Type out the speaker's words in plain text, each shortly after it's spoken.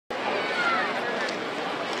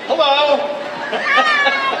Hello!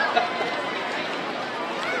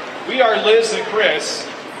 We are Liz and Chris.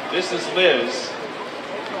 This is Liz.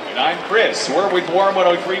 And I'm Chris. We're with Warm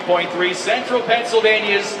 103.3, Central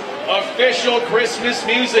Pennsylvania's official Christmas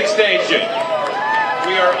music station.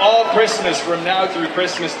 We are all Christmas from now through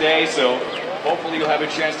Christmas Day, so hopefully you'll have a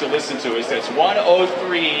chance to listen to us. That's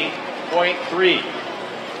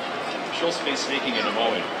 103.3. She'll be speaking in a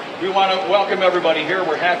moment. We want to welcome everybody here.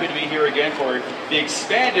 We're happy to be here again for the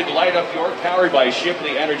expanded Light Up York powered by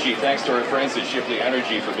Shipley Energy. Thanks to our friends at Shipley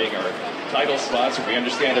Energy for being our title sponsor. We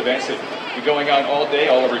understand events have been going on all day,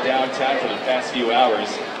 all over downtown for the past few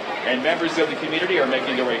hours. And members of the community are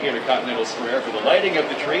making their way here to Continental Square for the lighting of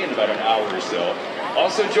the tree in about an hour or so.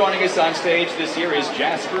 Also joining us on stage this year is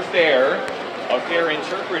Jasper Fair of Fair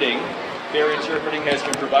Interpreting. Fair Interpreting has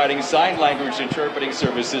been providing sign language interpreting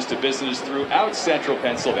services to business throughout central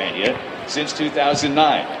Pennsylvania since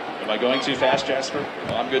 2009. Am I going too fast, Jasper?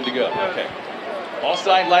 Well, I'm good to go. Okay. All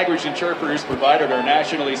sign language interpreters provided are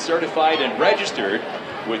nationally certified and registered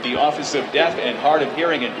with the Office of Deaf and Hard of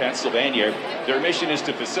Hearing in Pennsylvania. Their mission is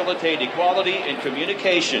to facilitate equality in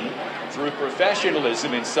communication through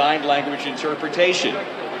professionalism in sign language interpretation.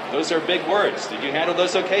 Those are big words. Did you handle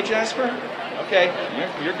those okay, Jasper? Okay,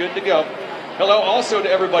 you're good to go. Hello also to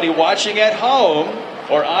everybody watching at home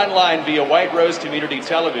or online via White Rose Community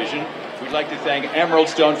Television. We'd like to thank Emerald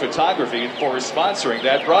Stone Photography for sponsoring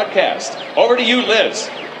that broadcast. Over to you, Liz.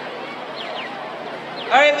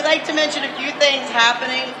 All right, we'd like to mention a few things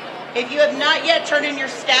happening. If you have not yet turned in your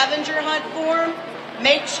scavenger hunt form,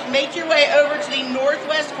 make your way over to the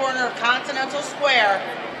northwest corner of Continental Square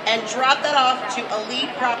and drop that off to Elite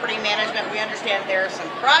Property Management. We understand there are some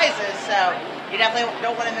prizes, so you definitely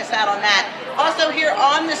don't want to miss out on that. Also here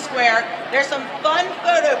on the square, there's some fun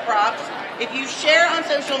photo props. If you share on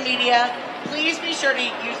social media, please be sure to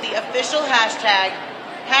use the official hashtag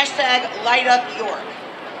 #LightUpYork.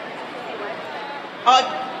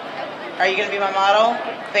 Are you going to be my model,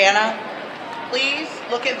 Vanna? Please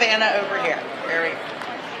look at Vanna over here. There we go.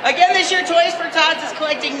 Again, this year, Toys for Tots is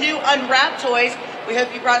collecting new unwrapped toys. We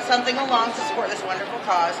hope you brought something along to support this wonderful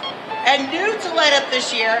cause. And new to Light Up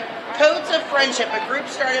this year, Codes of Friendship, a group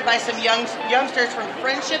started by some youngsters from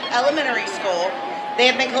Friendship Elementary School. They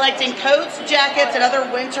have been collecting coats, jackets, and other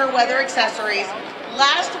winter weather accessories.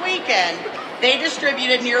 Last weekend, they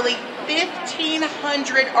distributed nearly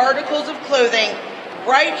 1,500 articles of clothing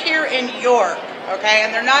right here in York, okay?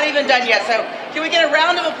 And they're not even done yet, so can we get a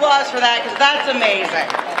round of applause for that, because that's amazing.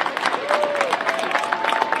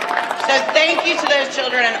 So thank you to those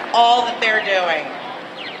children and all that they're doing.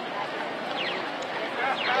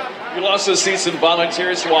 You'll also see some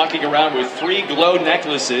volunteers walking around with free glow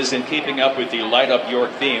necklaces and keeping up with the Light Up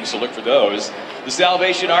York theme, so look for those. The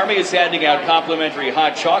Salvation Army is handing out complimentary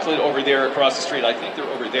hot chocolate over there across the street. I think they're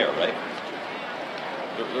over there, right?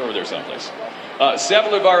 They're over there someplace.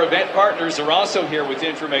 Several of our event partners are also here with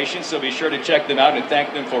information, so be sure to check them out and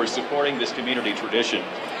thank them for supporting this community tradition.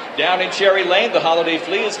 Down in Cherry Lane, the Holiday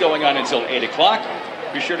Flea is going on until 8 o'clock.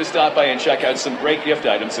 Be sure to stop by and check out some great gift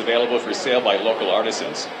items available for sale by local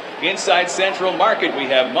artisans. Inside Central Market, we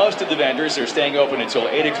have most of the vendors are staying open until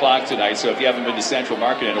 8 o'clock tonight, so if you haven't been to Central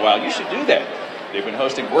Market in a while, you should do that. They've been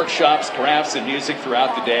hosting workshops, crafts, and music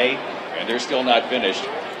throughout the day, and they're still not finished.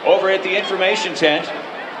 Over at the information tent,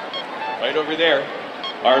 right over there,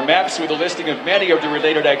 are maps with a listing of many of the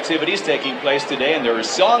related activities taking place today, and there are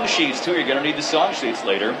song sheets too. You're going to need the song sheets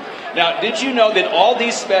later. Now, did you know that all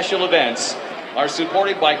these special events are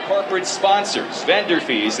supported by corporate sponsors, vendor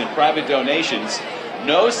fees, and private donations?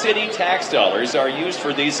 No city tax dollars are used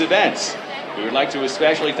for these events. We would like to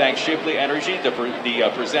especially thank Shipley Energy, the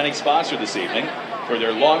presenting sponsor this evening, for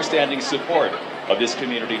their long-standing support of this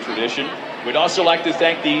community tradition. We'd also like to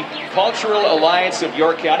thank the Cultural Alliance of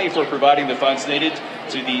York County for providing the funds needed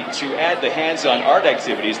to add the hands-on art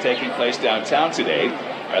activities taking place downtown today,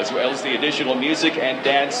 as well as the additional music and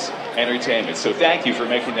dance entertainment. So thank you for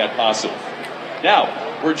making that possible. Now,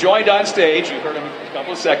 we're joined on stage, you heard him a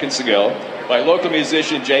couple of seconds ago, by local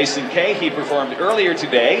musician Jason Kay. He performed earlier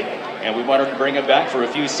today, and we wanted to bring him back for a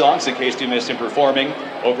few songs in case you missed him performing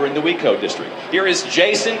over in the Weco district. Here is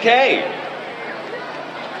Jason Kay.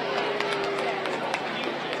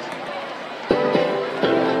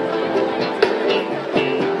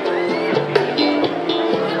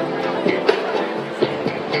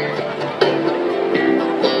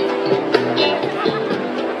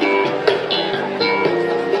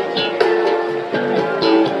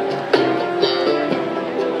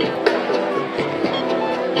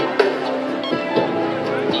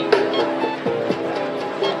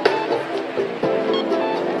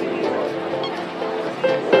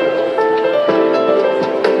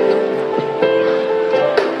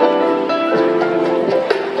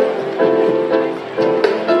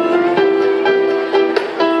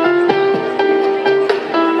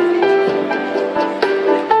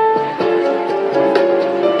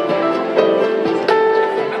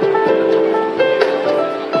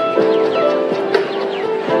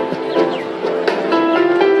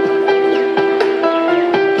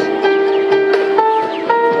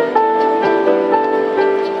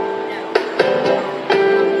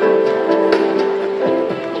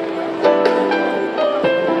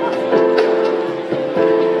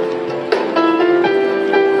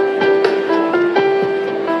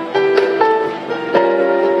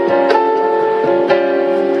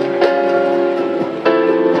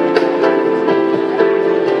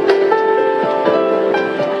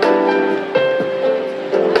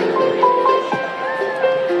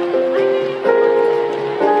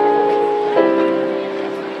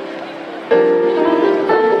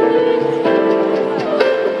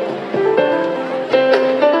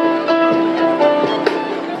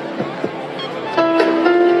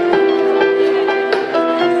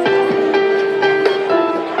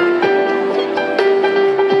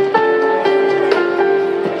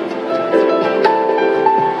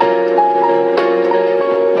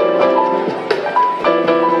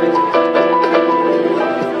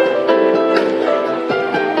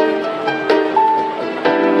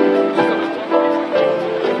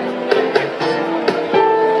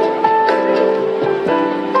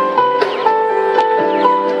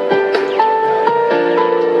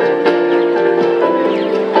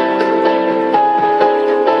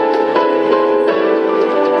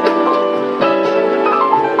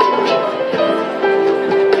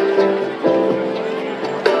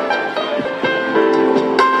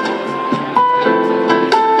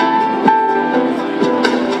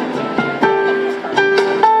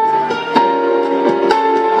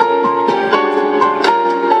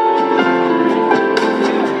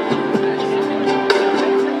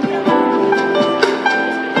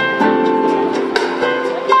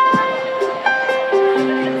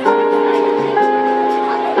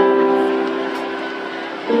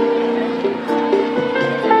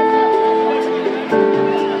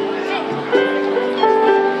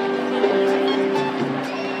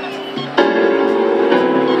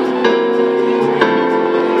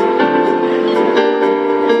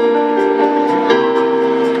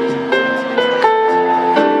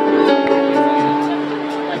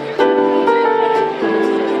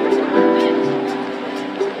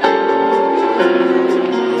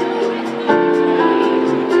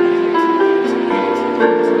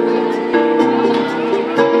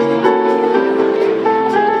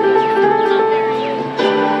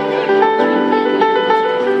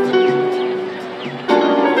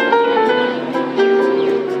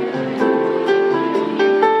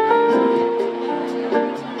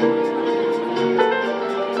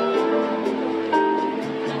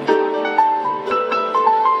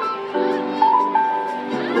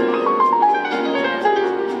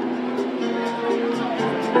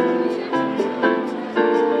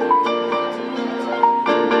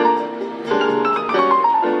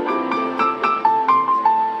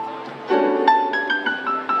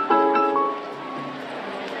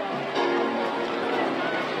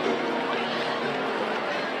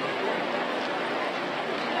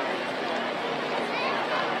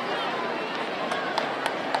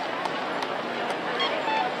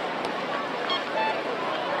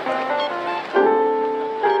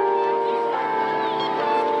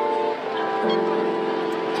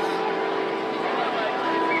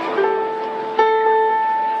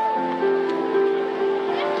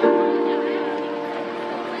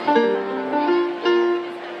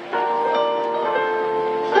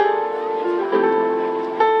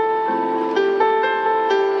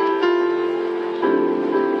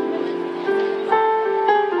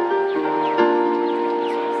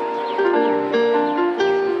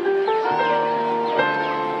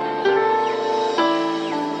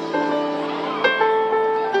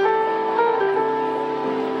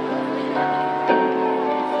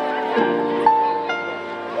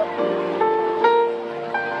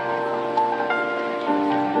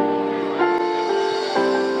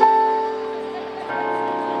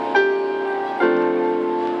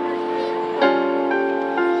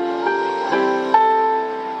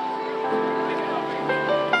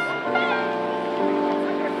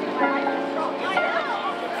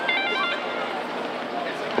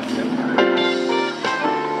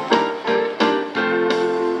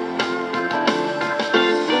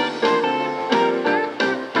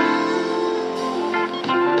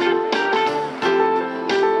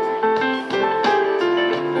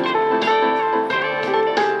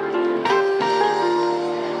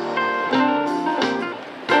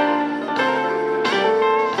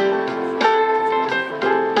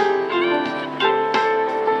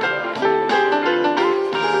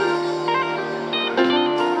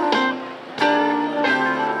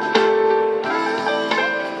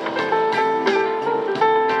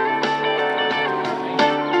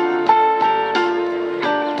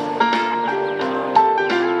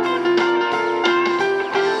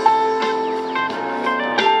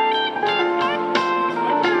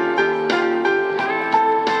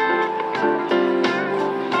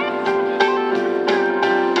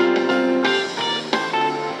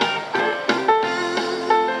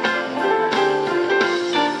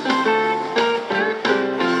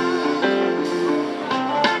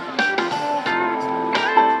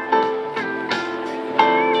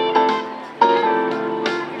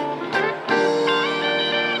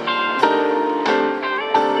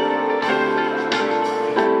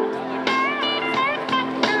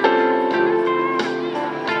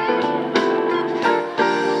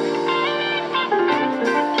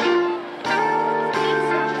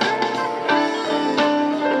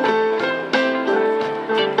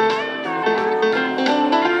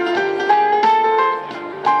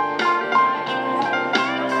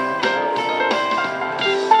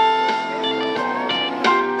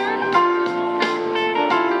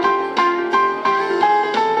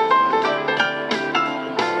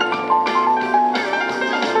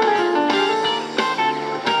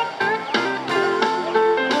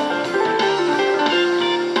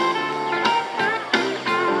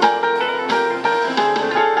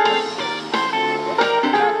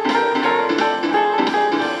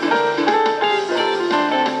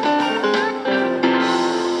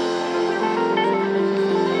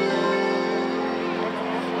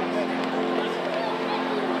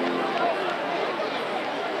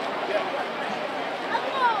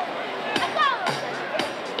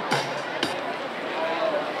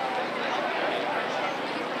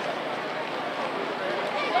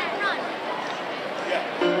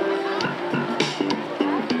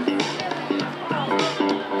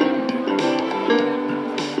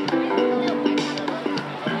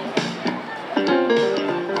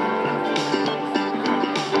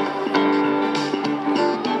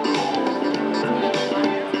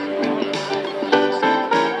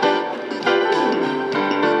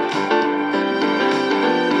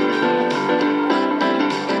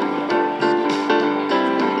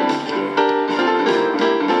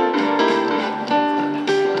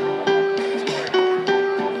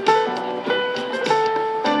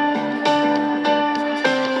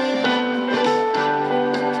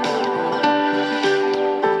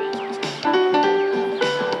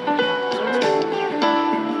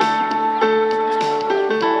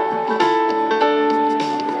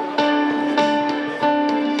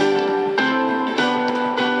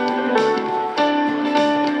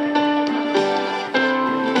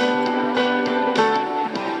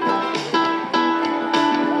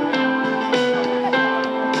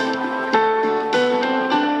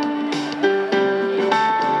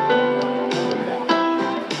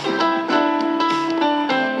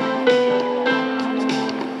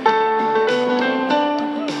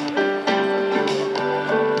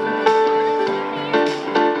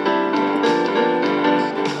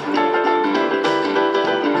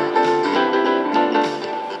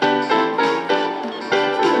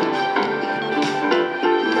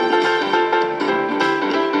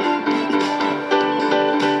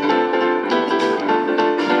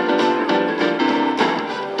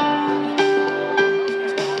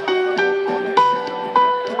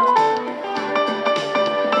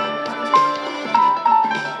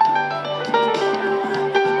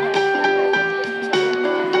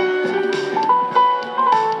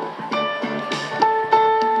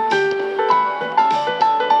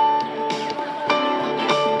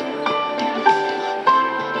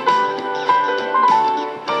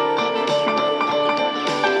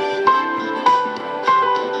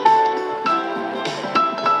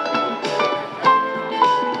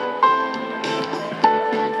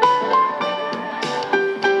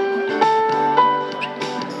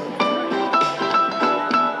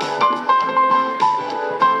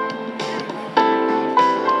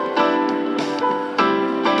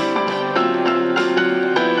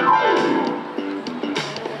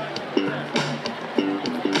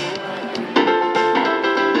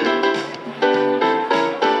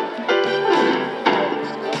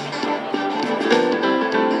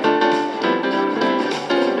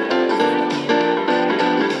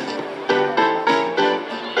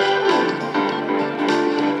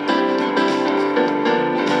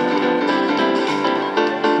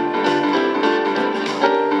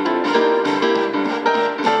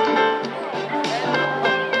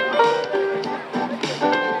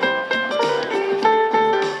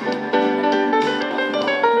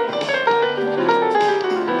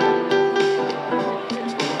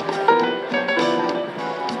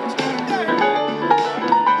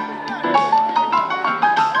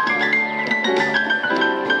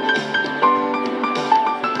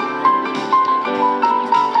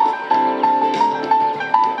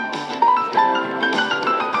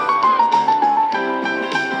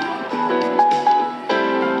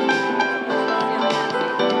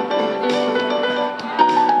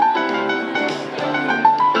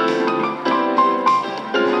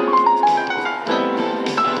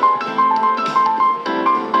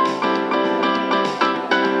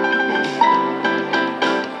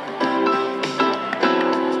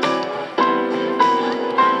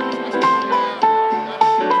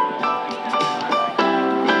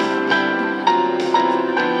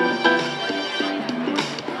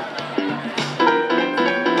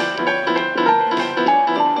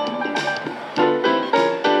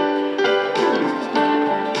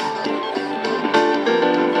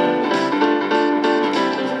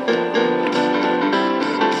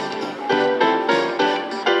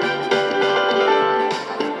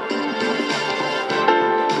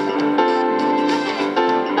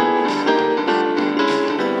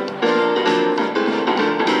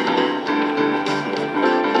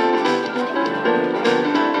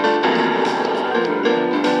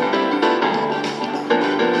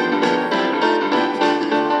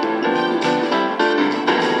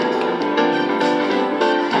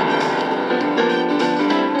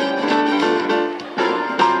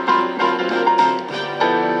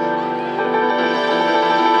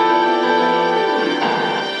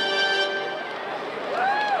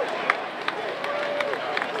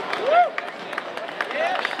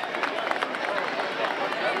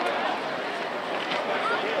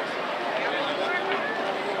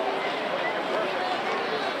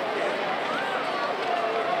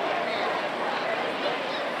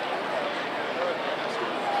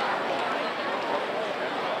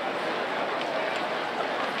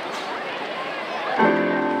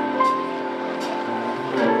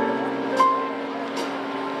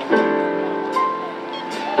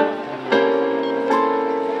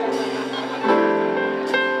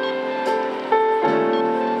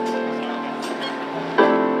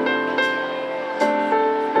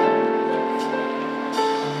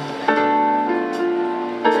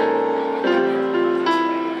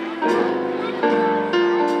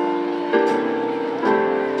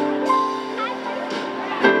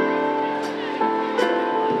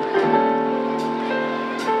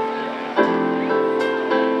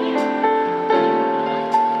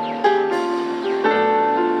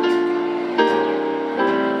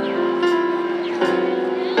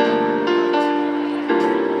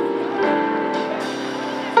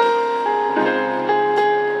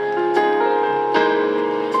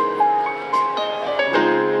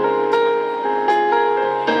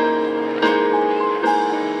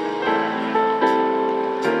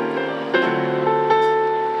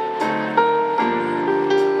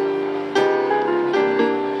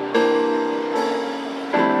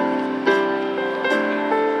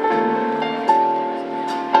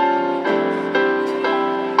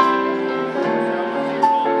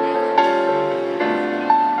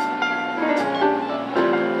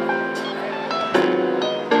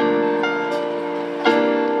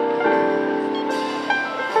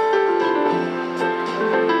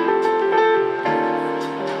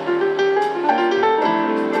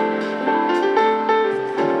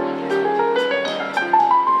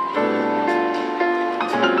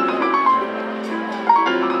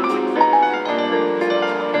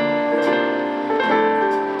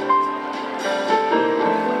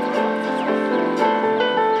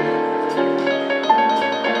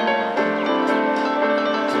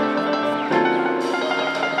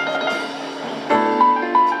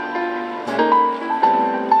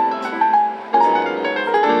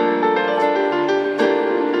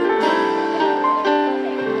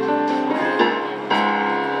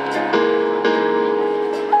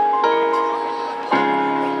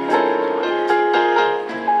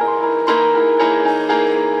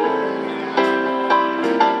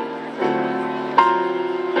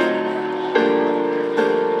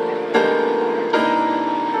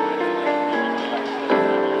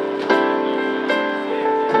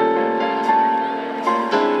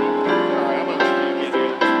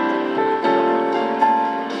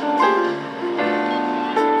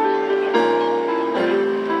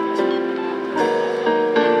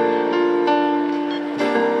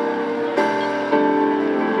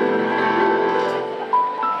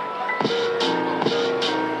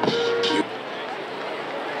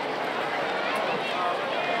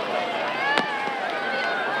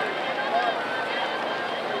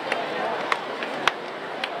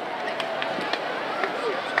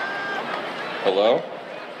 Hello?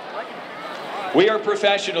 We are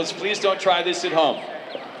professionals. Please don't try this at home.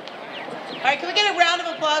 All right, can we get a round of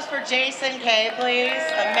applause for Jason Kay, please?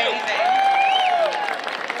 Amazing.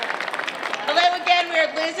 Hello again, we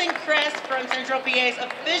are Liz and Chris from Central PA's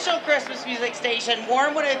official Christmas music station,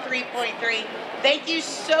 Warm 103.3. Thank you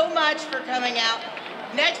so much for coming out.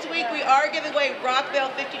 Next week, we are giving away Rockville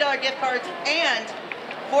 $50 gift cards and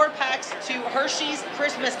 4 packs to Hershey's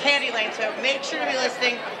Christmas Candy Lane, so make sure to be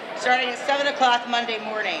listening starting at 7 o'clock Monday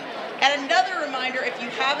morning. And another reminder, if you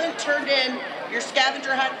haven't turned in your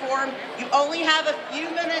scavenger hunt form, you only have a few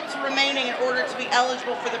minutes remaining in order to be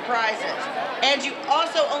eligible for the prizes. And you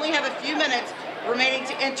also only have a few minutes remaining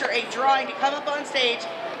to enter a drawing to come up on stage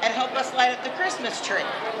and help us light up the Christmas tree.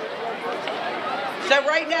 So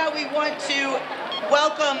right now we want to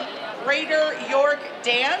welcome Greater York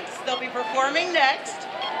Dance. They'll be performing next.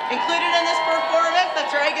 Included in this performance,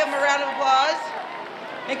 that's right, give them a round of applause.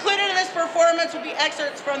 Included in this performance will be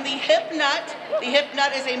excerpts from The Hip Nut. The Hip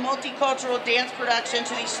Nut is a multicultural dance production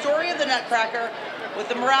to the story of the Nutcracker with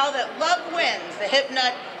the morale that love wins. The Hip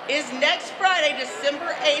Nut is next Friday,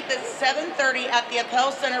 December 8th at 7:30 at the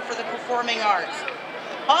Appel Center for the Performing Arts.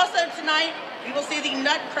 Also tonight, you will see the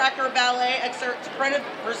Nutcracker Ballet excerpts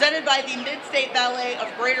presented by the Mid-State Ballet of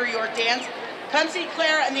Greater York Dance. Come see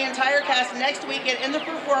Clara and the entire cast next weekend in the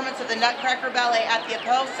performance of the Nutcracker Ballet at the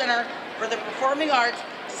Appel Center for the Performing Arts,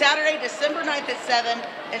 Saturday, December 9th at 7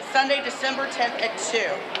 and Sunday, December 10th at 2.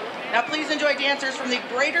 Now please enjoy dancers from the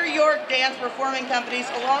Greater York Dance Performing Companies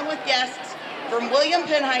along with guests from William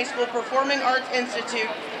Penn High School Performing Arts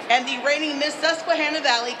Institute and the reigning Miss Susquehanna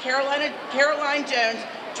Valley, Caroline Jones,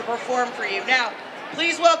 to perform for you. Now,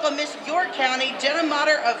 please welcome Miss York County, Jenna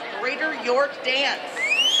Motter of Greater York Dance.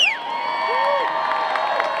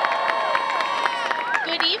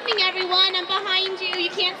 Good evening, everyone. I'm behind you. You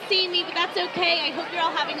can't see me, but that's okay. I hope you're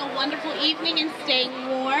all having a wonderful evening and staying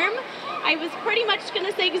warm. I was pretty much going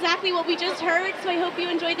to say exactly what we just heard, so I hope you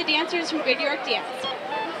enjoy the dancers from Greater York Dance.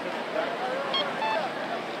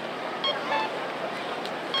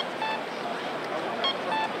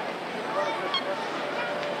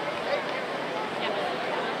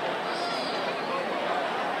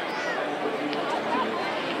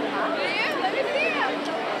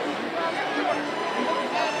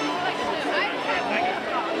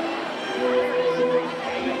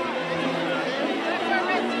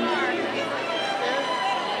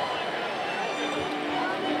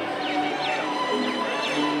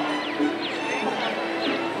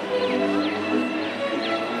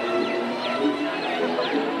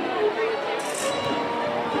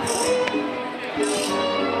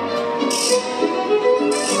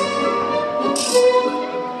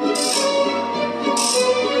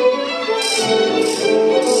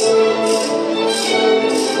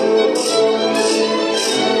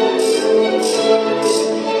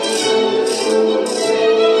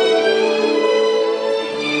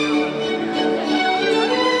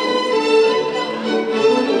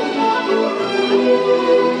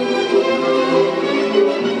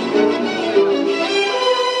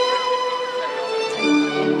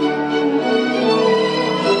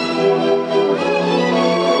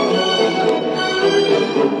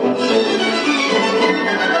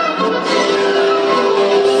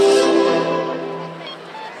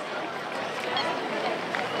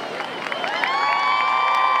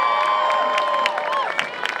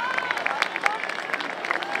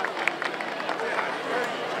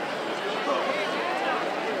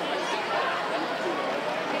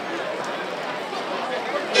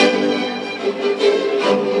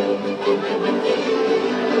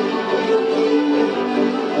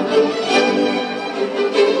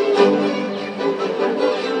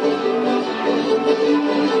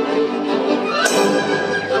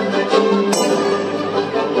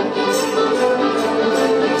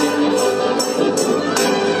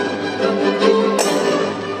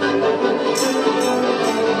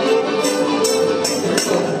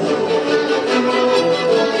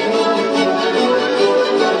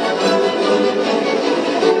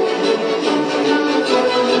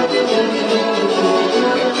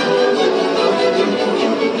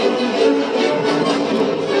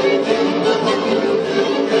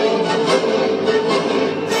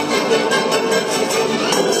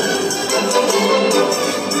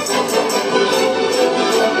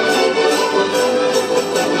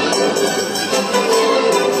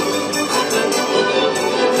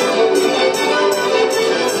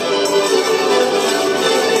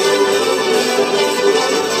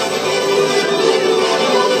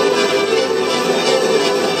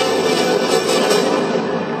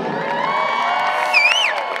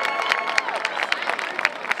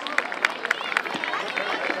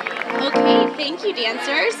 Thank you,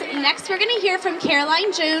 dancers. Next, we're going to hear from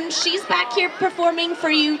Caroline Jones. She's back here performing for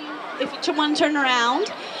you if you want to turn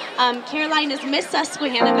around. Caroline is Miss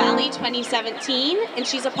Susquehanna Valley 2017, and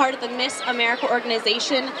she's a part of the Miss America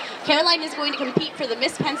organization. Caroline is going to compete for the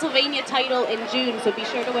Miss Pennsylvania title in June, so be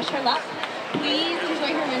sure to wish her luck. Please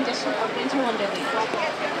enjoy her rendition of Winter Wonderland.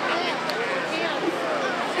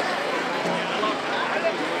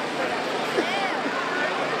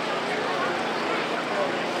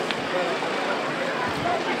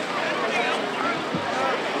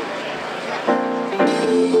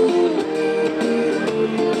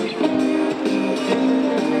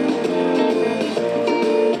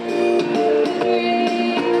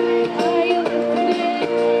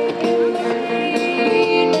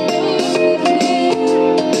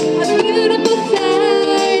 Beautiful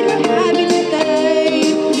side, we're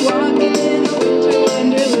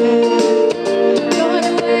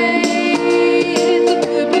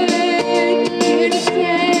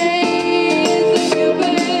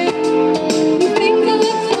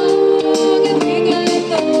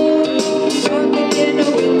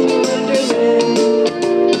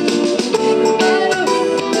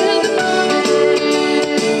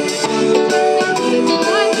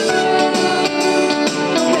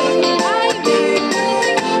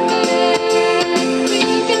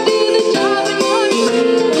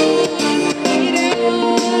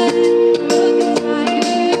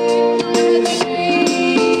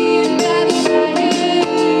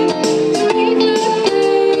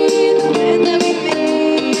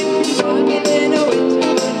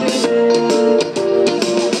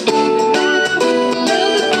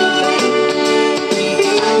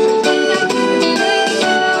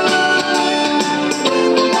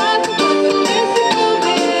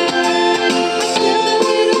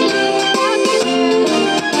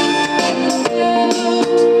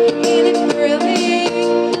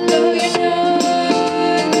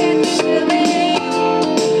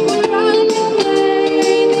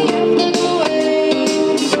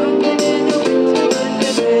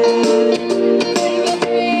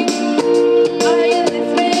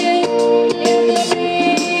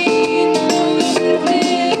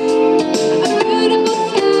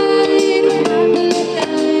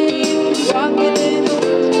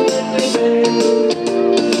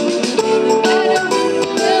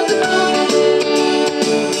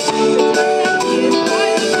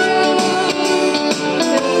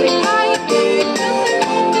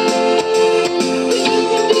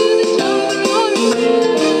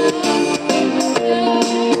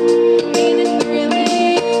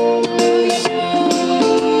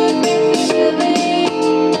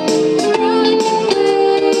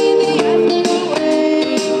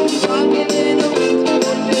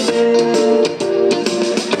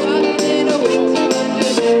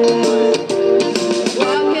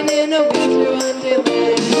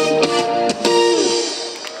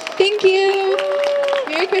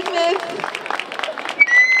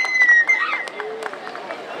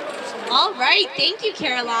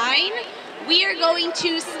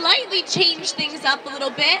going to slightly change things up a little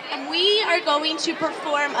bit, and we are going to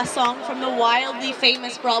perform a song from the wildly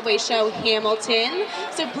famous Broadway show Hamilton.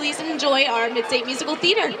 So please enjoy our Mid-State Musical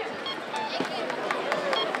Theater.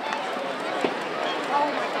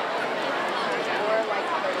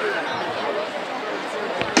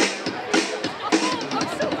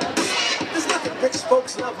 Rich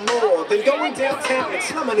folks love more than going downtown and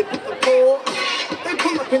slumming it with the poor. They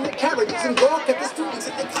pull up in their carriages and gawk at the students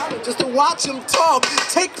at the college just to watch them talk.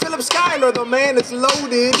 Take Philip Schuyler, the man is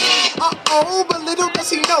loaded. Uh-oh, but little does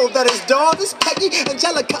he know that his dog is Peggy,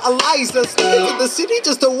 Angelica, Eliza, sneaking to the city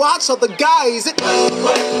just to watch all the guys. Angelica,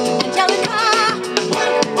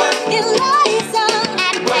 Eliza,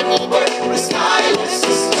 and Peggy, the Schuyler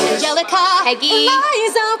sisters. Angelica, Peggy,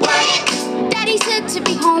 Eliza. Daddy said to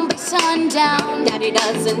be home by sundown. Daddy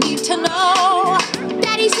doesn't need to know.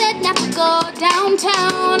 Daddy said not to go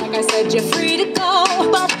downtown. Like I said, you're free to go.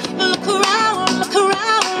 But look around,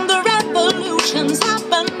 the revolution's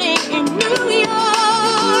happening in New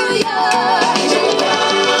York.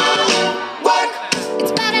 Work.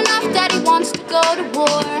 It's bad enough Daddy wants to go to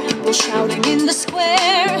war. People shouting in the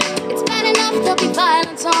square. It's bad enough there'll be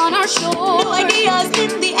violence on our shore. No ideas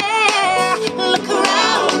in the air. Look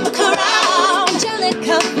around, look around.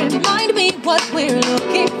 Angelica, remind me what we're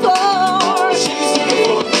looking for. She's looking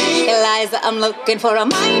for me. Eliza, I'm looking for a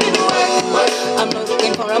mind at work. I'm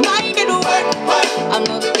looking for a mind at work. I'm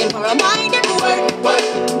looking for a mind at work. Whoa,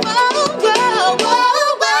 whoa,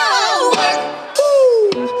 whoa, whoa, work.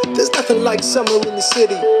 Ooh, there's nothing like summer in the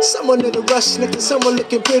city. Someone in a rush next to someone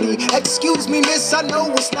looking pretty. Excuse me, miss, I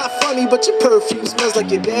know it's not funny, but your perfume smells like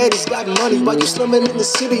your daddy's got money. While you slumming in the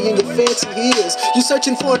city in your fancy heels, you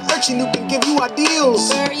searching for an urchin who can give you ideals.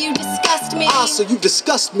 Sir, you disgust me. Ah, so you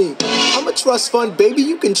disgust me. I'm a trust fund, baby,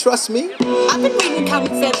 you can trust me. I've been reading Common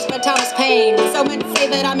Sense by Thomas Paine. So many say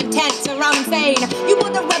that I'm intense or I'm insane. You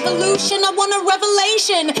want a revolution, I want a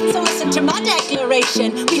revelation. So listen to my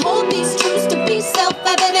declaration. We hold these truths to be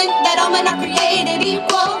self-evident, that all men are created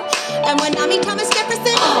equal. And when I meet Thomas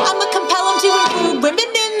Jefferson, I'ma compel him to include women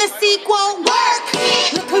in the sequel. Work!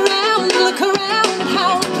 Look around at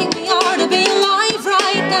how lucky we are to be alive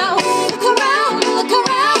right now. Look around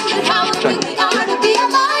at how lucky we are to be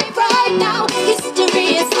alive right now.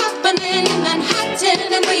 History is happening in Manhattan,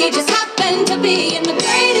 and we just happen to be in the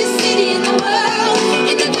greatest city in the world.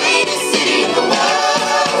 In the greatest city in the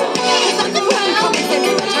world. Look around,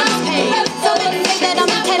 so let's say that I'm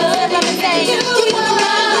intense and I'm insane. Do you want a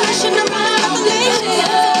revolution, a revelation?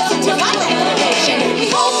 To my declaration, we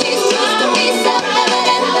hold these truths to be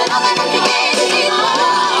self-evident, that all men are created equal.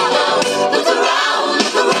 Look around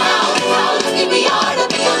at how lucky we are to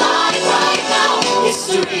be alive right now.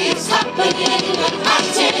 History is happening in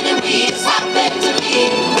Manhattan, and we just happen to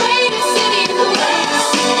be in the greatest city in the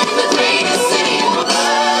world. In the greatest city in the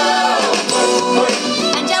world.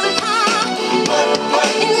 Angelica,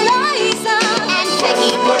 Eliza, and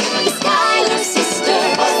Peggy, the Schuyler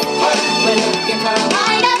sisters. We're looking for a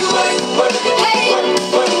mind at work. Hey, in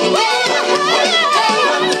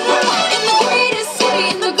the greatest city,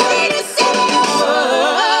 in the greatest city in the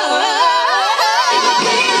world. In the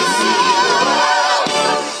greatest city in the world.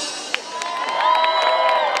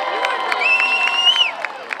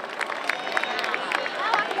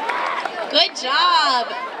 Good job.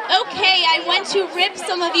 Okay, I want to rip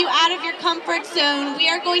some of you out of your comfort zone. We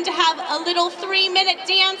are going to have a little 3-minute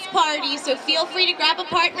dance party, so feel free to grab a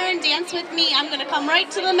partner and dance with me. I'm going to come right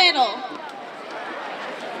to the middle.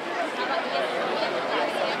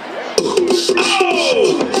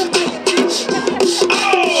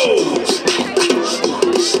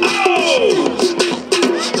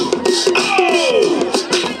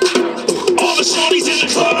 All the shorties in the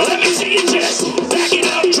club, let me see you just back it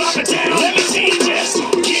up, drop it down. Let me see you just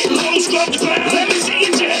get low, scrub the ground. Let me see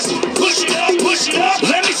you just push it up.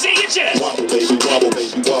 Let me see you just wobble, baby, wobble,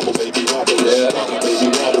 baby, wobble, baby, wobble, yeah. Wobble, baby,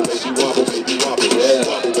 wobble, baby, wobble, baby, wobble, yeah.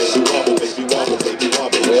 Wobble, baby, wobble, baby, wobble, baby,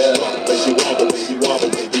 wobble, yeah. Wobble, baby, wobble, baby, wobble,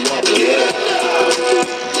 baby, wobble, yeah.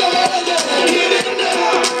 Get it now, get it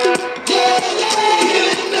now, get it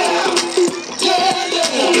now, get it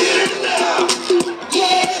now, get it now,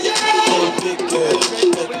 get it now. Oh, big girl,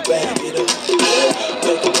 make a bag it up,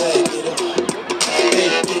 make a bag it up. Hey,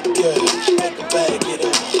 big girl, make a bag it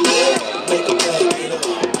up, make a bag it up.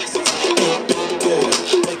 Hey, big girl,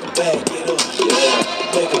 make a bag it up,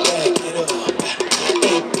 make a bag it up.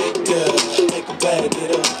 Hey, big girl, make a bag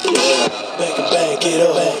it up, make a bag it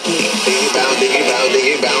up. Diggy bounce, diggy bounce,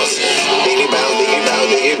 diggy bounce, diggy bounce, diggy bounce,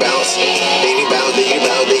 diggy bounce, diggy bounce, diggy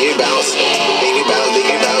bounce, diggy bounce, diggy bounce,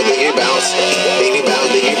 diggy bounce, diggy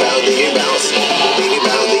bounce, diggy bounce, diggy bounce, diggy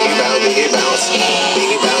bounce, diggy bounce, diggy bounce,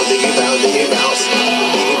 diggy bounce, diggy bounce, diggy bounce.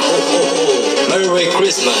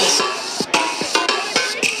 Christmas.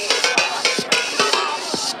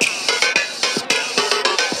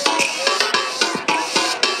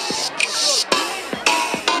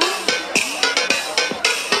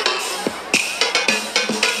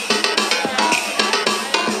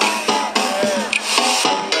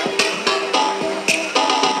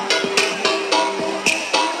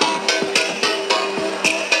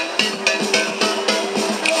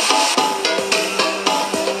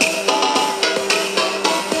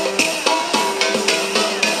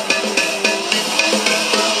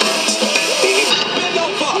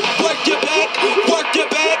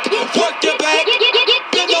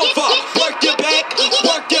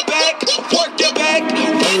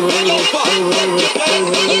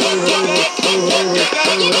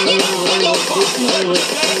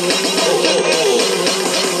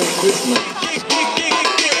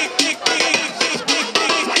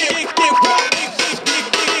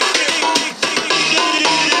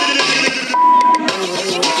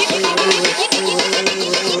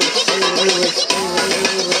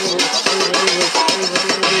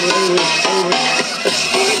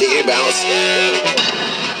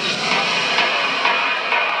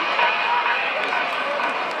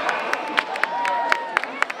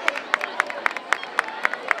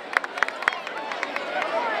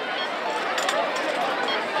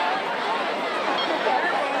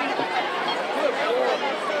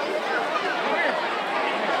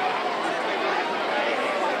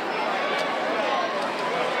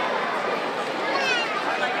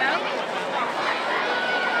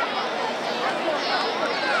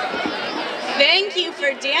 Thank you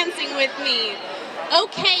for dancing with me.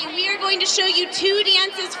 Okay, we are going to show you two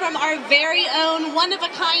dances from our very own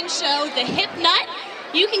one-of-a-kind show, the Hip Nut.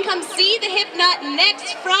 You can come see the Hip Nut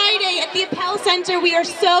next Friday at the Appel Center. We are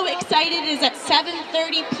so excited. It is at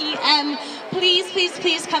 7:30 p.m. Please, please,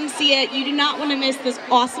 please come see it. You do not want to miss this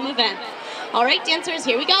awesome event. All right, dancers,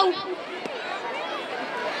 here we go.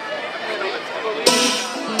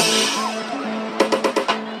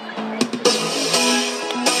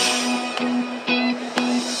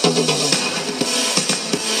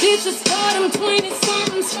 This is for them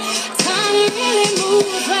 20-somethings. Time really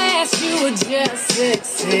moves fast, you were just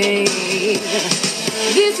 16.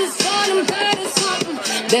 This is for them 30-something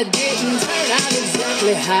that didn't turn out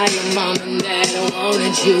exactly how your mom and dad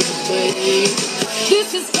wanted you to be.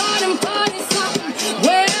 This is for them 40-something.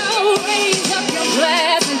 Well, raise up your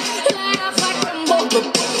glass and laugh like them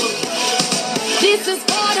both. This is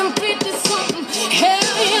for them 50-something.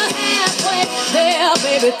 Hell, you're halfway there,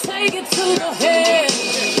 baby. Take it to the head.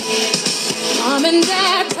 Mom and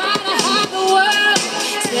Dad try to hide the world.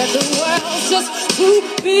 Said the world's just too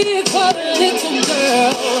big for the little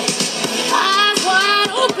girl. Eyes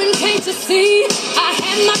wide open, can't you see? I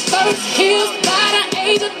had my first kiss by the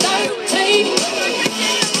age of 13.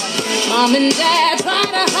 Mom and Dad try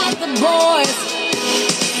to hide the boys.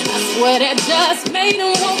 I swear that just made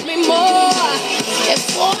them want me more. At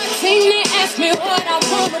 14 they asked me what I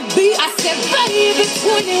wanna be. I said, baby,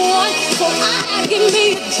 21, so I give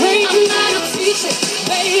me a dream. I'm not a teacher,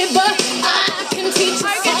 baby, but I can teach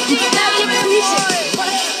you something. Not a preacher,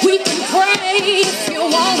 but we can pray if you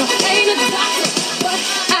wanna. Ain't a doctor, but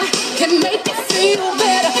I can make you feel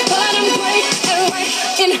better. But I'm great at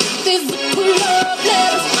writing physical love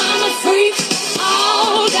letters. I'm a freak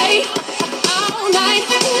all day, all night.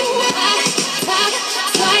 Ooh, I talk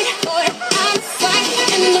like boy, I'm fine,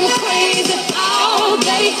 and I'm crazy all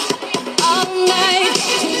day, all night.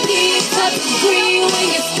 You need to agree when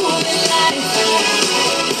you're schooling life.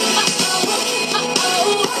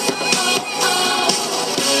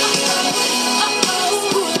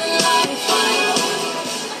 Schooling life.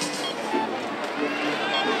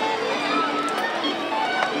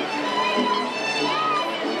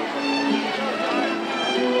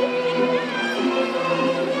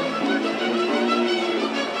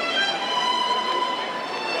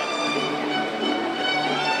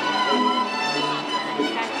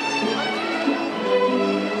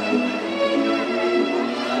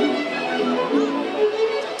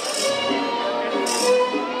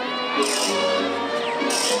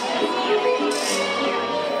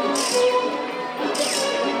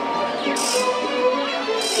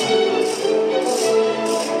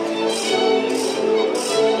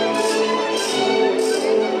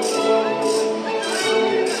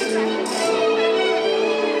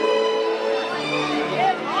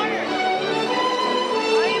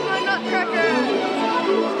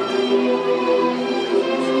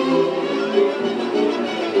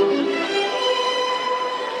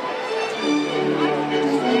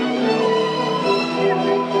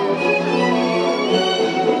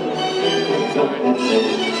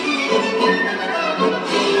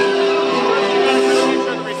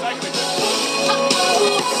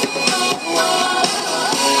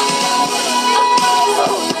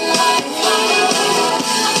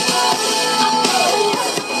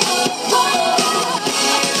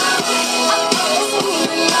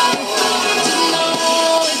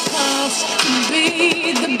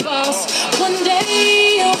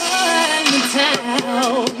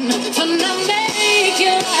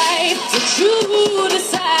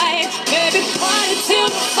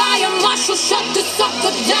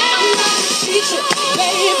 sucker down. Teach you,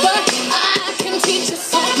 baby, I can teach you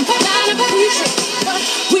something. Not a preacher, but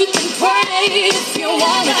we can pray if you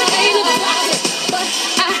want it. Ain't a doctor, but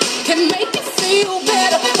I can make you feel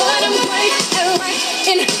better. But I'm great and right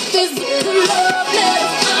in physical love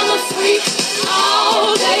letters. I'm a freak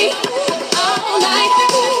all day, all night.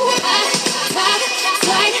 Ooh, I talk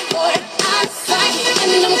tight, boy, I fight,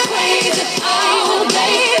 and I'm crazy all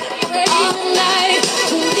day, crazy night.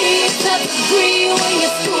 Who needs a degree when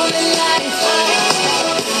you're schooling life?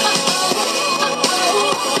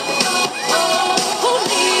 Who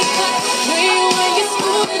needs a degree when you're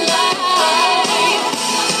schooling life?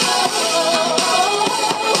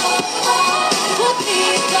 Who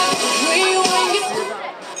needs a degree when you're schooling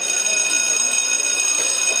life?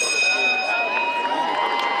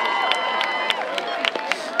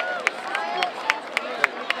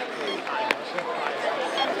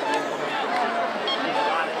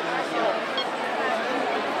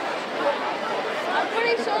 I'm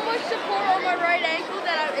putting so much support on my right ankle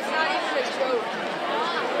that it's not even a joke.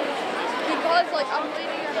 Because, like, I'm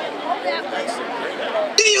leaning all that way.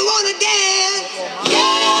 Do you wanna dance?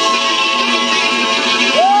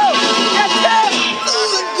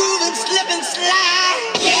 Move and groove and slip and slide.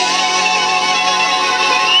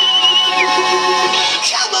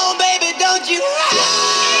 Come on, baby, don't you ride.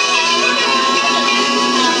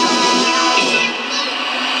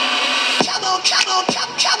 Come on, come on,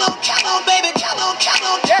 come on, come on, baby, come on, come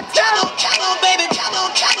on, come on, come on, baby, come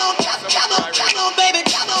on, come on, come on, come on, baby,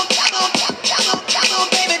 come on, come on, come on, come on,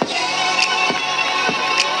 baby.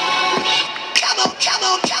 Come on, come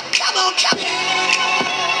on, come on, come on.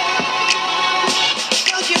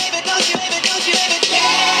 Don't you, baby, don't you, baby, don't you, baby.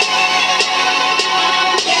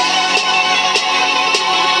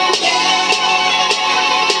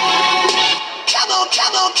 Come on,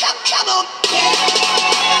 come on, come on.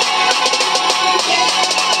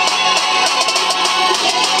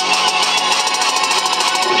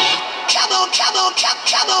 Come on, come on,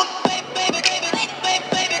 come on, baby, baby, baby, baby,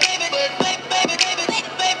 baby, baby, baby, baby, baby,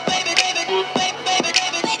 baby, baby,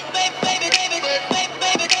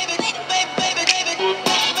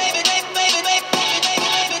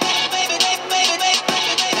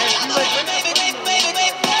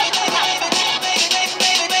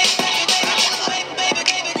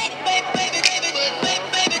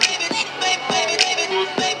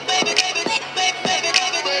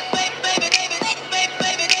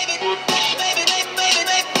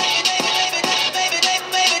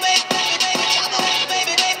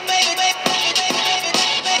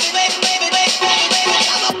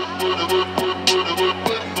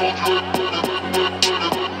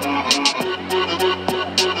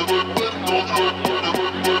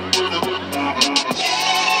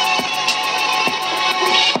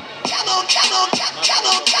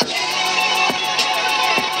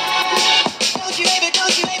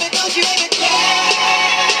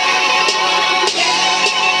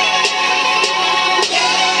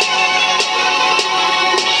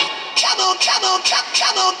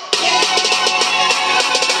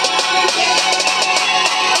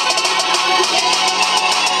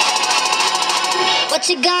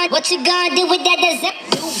 What you gonna do with that dessert?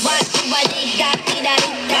 Do what, do what, dee da, dee da,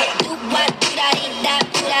 dee da. Do what, do da, dee da,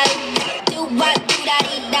 do da, dee da. Do what, do da,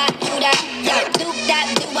 dee da, do da, dee da. Do that,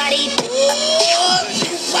 do what, dee da.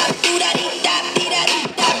 Do what, do da, dee da, dee da, dee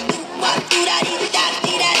da. Do what, do da, dee da,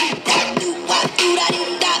 dee da, dee da. Do what, do da,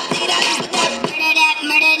 dee da, dee da, dee da.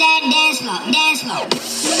 Murder that, dance floor, dance floor.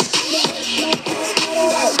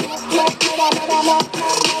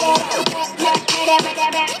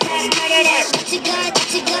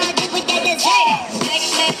 What you gonna do with that dessert?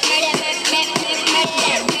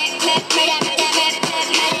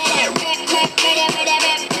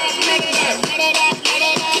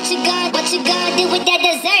 What you gonna do with that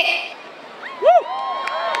dessert?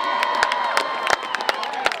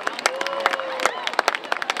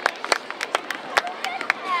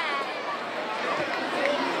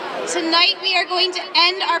 Tonight we are going to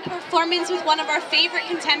end our performance with one of our favorite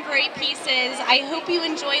contemporary pieces. I hope you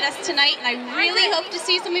enjoyed us tonight, and I really hope to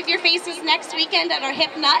see some of your faces next weekend at our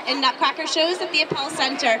Hip Nut and Nutcracker shows at the Appel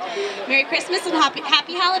Center. Merry Christmas and happy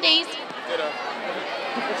holidays.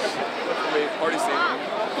 Party scene.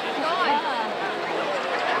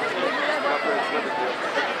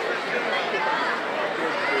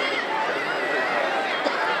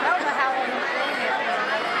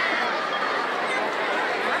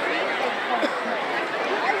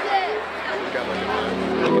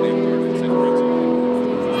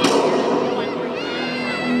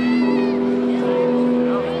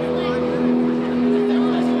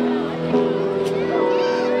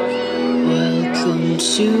 Welcome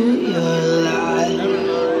to your life.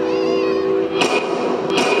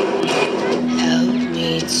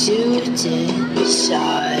 deep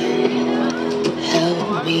inside.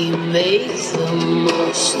 Help me make the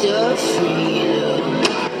most of freedom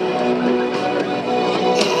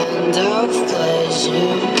and of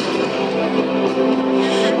pleasure.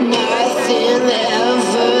 Nothing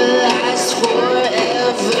ever lasts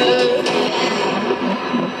forever.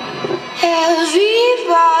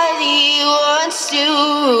 Everybody wants to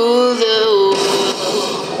rule the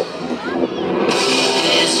world.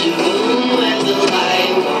 There's a room where the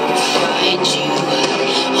light won't find you.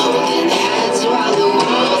 Holding hands while the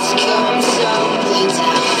walls come tumbling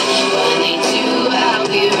down. When they do, I'll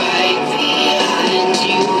be right behind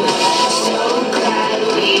you. So glad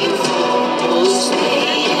we've almost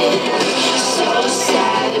made it. So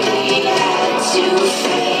sad we had to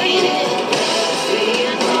fade it.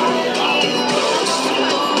 Everybody wants to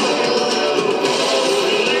rule.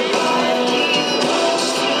 Everybody wants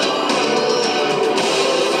to rule.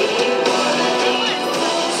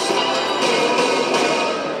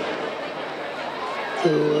 The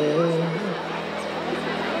world.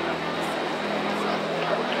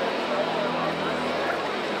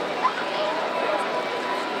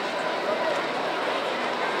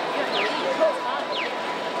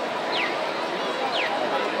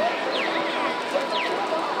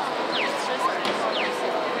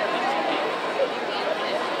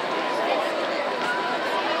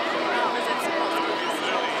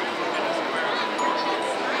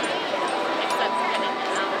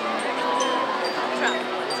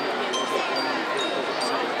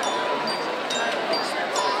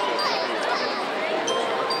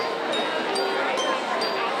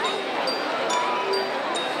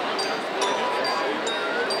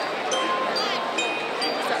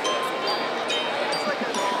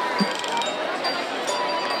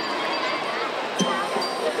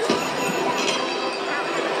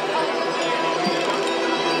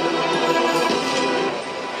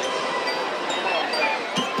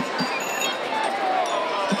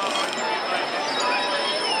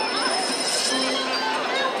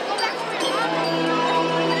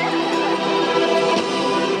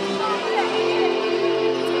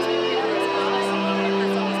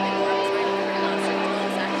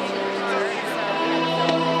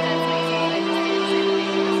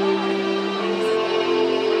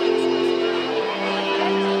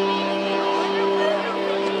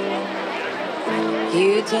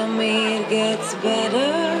 You tell me it gets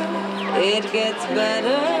better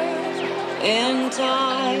in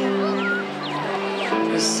time.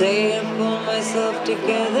 You say I pull myself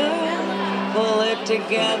together, pull it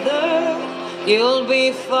together, you'll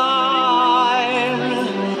be fine.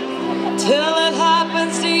 Till it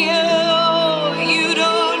happens to you, you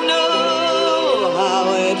don't know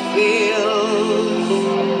how it feels,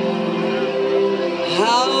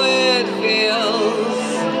 how it feels.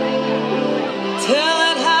 Till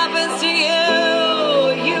it happens to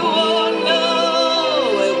you, you won't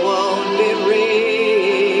know. It won't be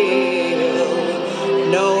real.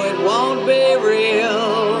 No, it won't be real.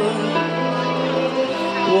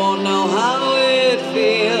 Won't know how it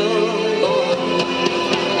feels.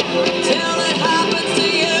 Till it happens to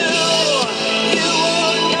you, you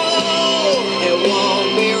won't know. It won't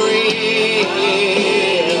be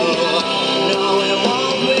real. No, it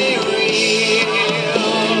won't be real.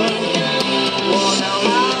 Won't know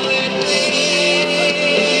how it feels.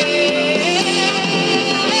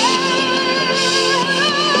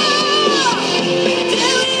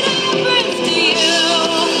 Till it happens to you,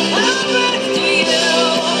 happens to you,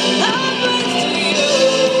 happens to you,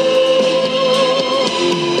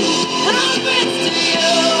 happens to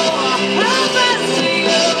you, happens to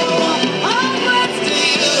you, happens to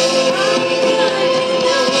you.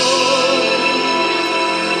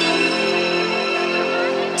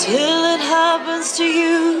 Till it happens to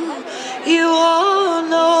you, you all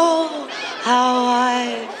know how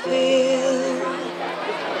I feel.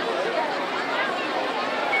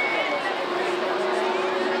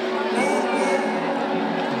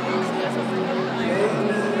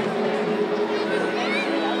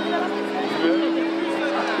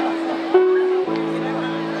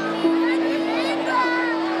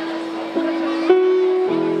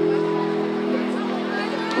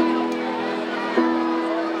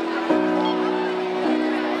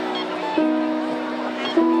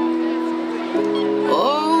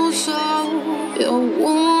 Oh, so your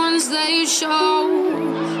wounds they show.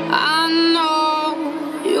 I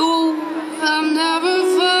know you have never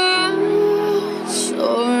felt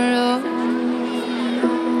so low.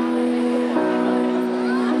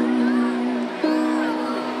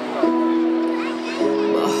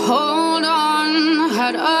 But hold on,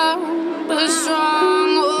 head up, be strong.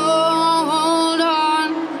 Oh,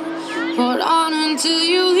 hold on until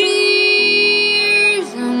you heal.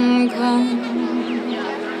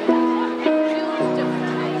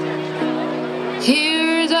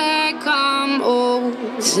 Here they come, oh,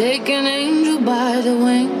 take an angel by the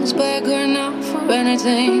wings. Beg her now for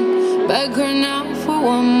anything, beg her now for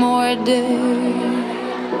one more day.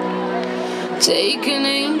 Take an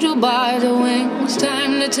angel by the wings,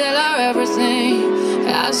 time to tell her everything.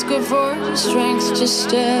 Ask her for the strength to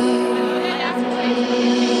stay.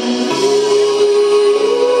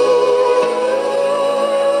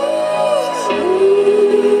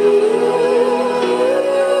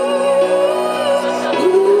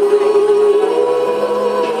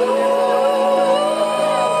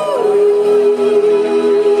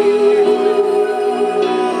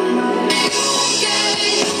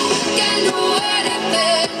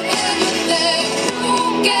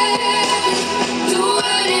 Do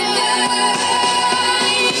anything.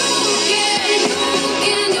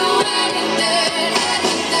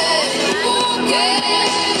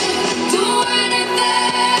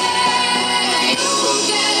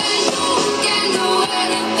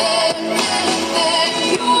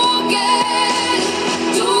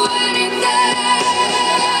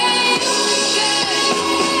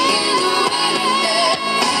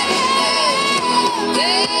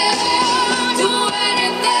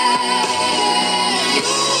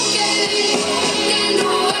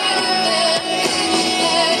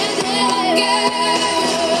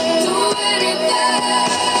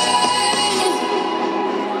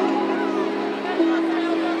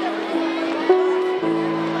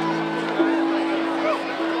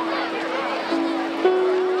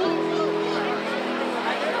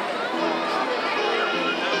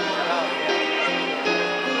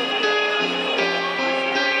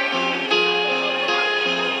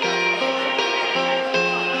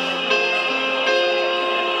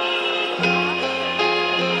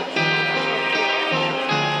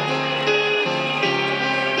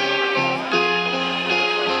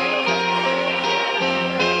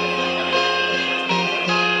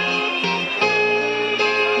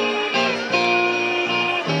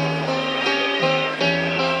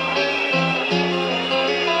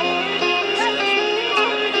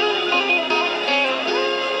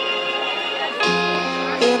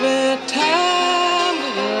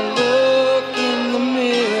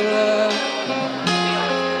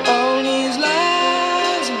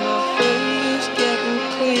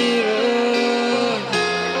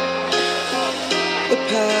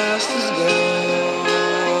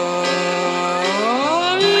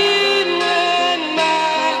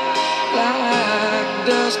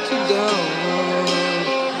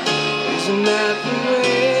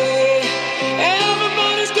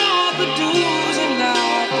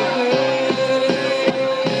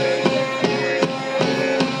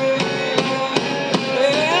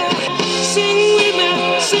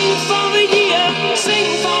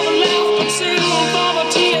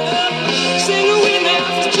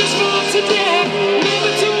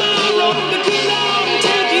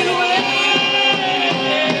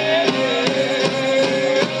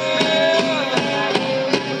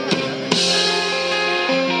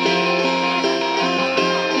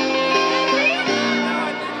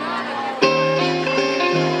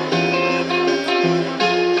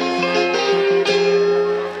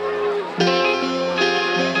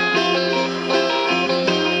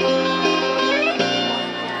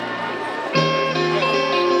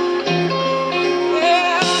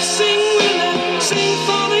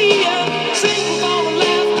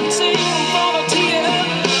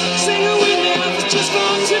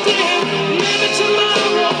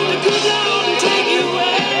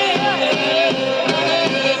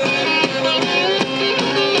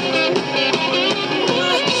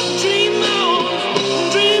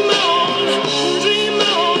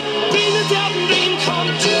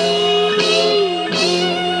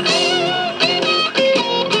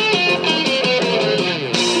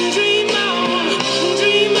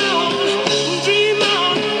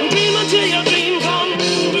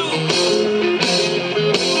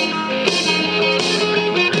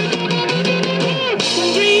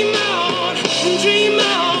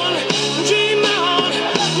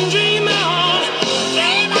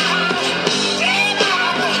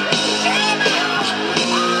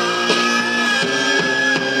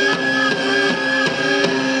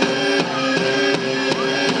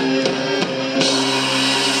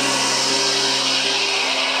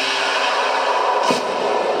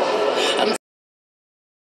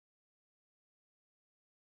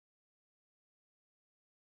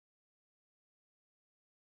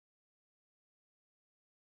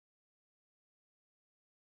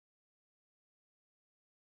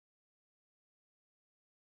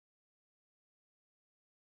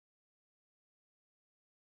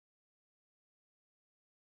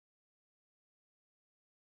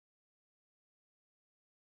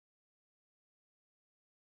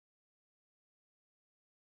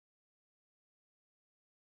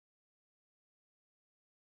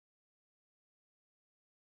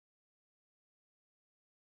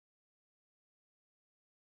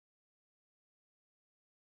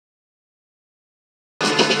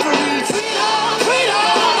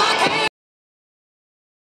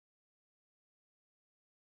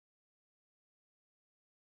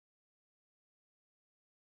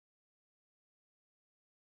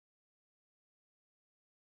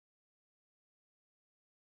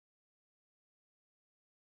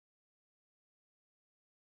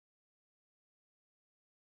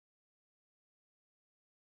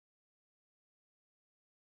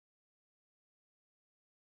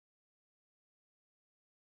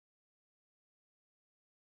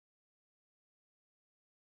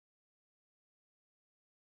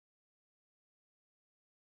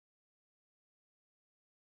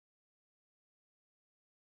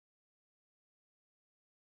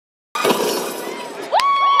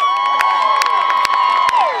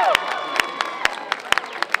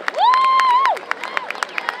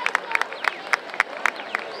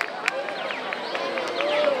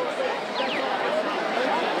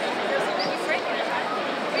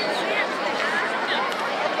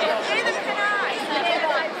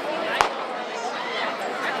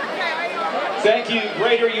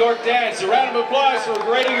 Greater York Dance. A round of applause for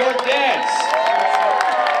Greater York Dance.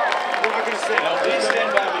 Now, please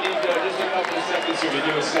stand by. We need just a couple of seconds here to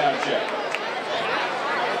do a sound check.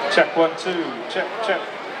 Check 1, 2. Check, check.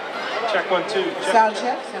 Check 1, 2. Check. Sound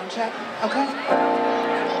check, sound check. Okay.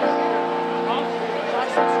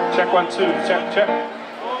 Check 1, 2. Check, check.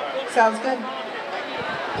 Sounds good.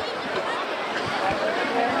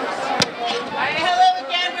 Hello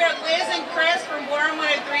again. We're Liz and Chris from Warren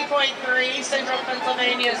 103.3, Central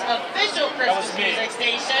Pennsylvania's official Christmas music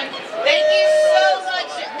station. Thank you so much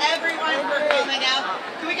to everyone for coming out.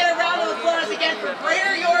 Can we get a round of applause again for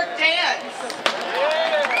Greater York Dance?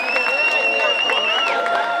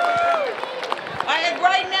 And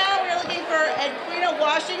right now we're looking for Edwina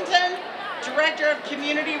Washington, Director of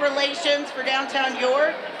Community Relations for downtown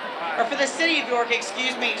York, or for the city of York,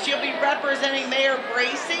 excuse me. She'll be representing Mayor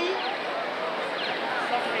Gracie.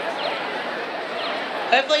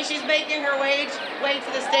 Hopefully she's making her way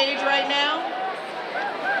to the stage right now.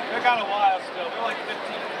 They're got a while still. They're like 15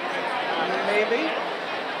 minutes. Maybe.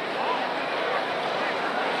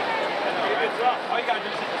 Maybe it's up. All you gotta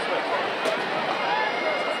do is hit the switch.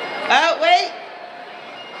 Oh, wait.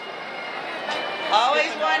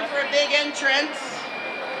 Always one for a big entrance.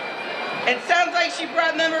 It sounds like she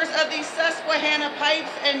brought members of the Susquehanna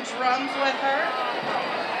Pipes and Drums with her.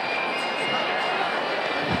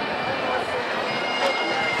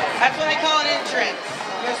 That's what I call an entrance.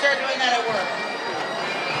 I'm going to start doing that at work.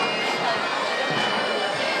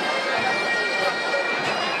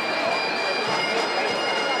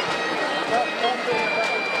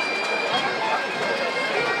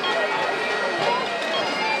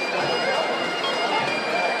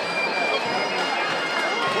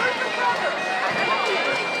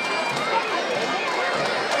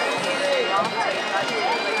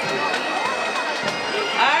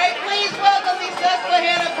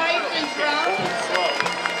 Susquehanna Pipes and Drums.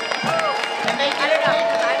 And they get it up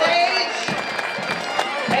to the stage.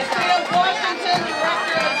 Edwina Washington,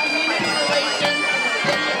 Director of Community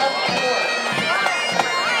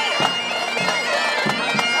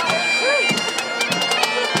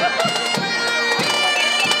Relations for the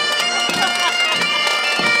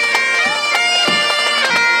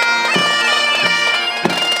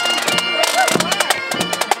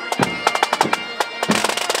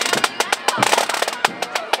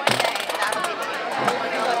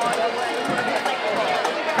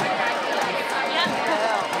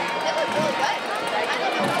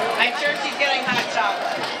of York.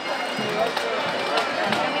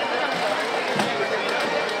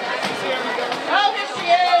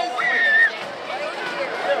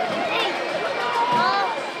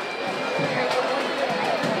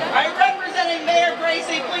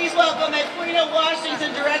 Please welcome Edwina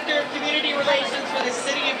Washington, Director of Community Relations for the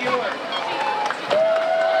City of York.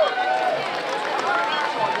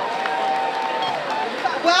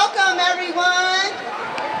 Welcome, everyone.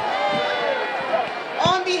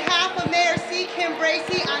 On behalf of Mayor C. Kim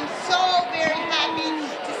Bracey, I'm so very happy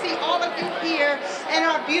to see all of you here in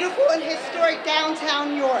our beautiful and historic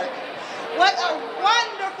downtown York. What a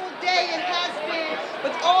wonderful day it has been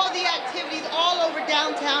with all the activities all over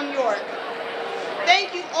downtown York.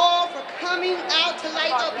 Thank you all for coming out to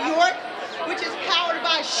light up York, which is powered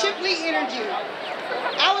by Shipley Energy.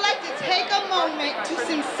 I would like to take a moment to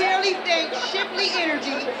sincerely thank Shipley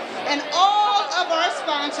Energy and all of our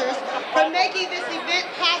sponsors for making this event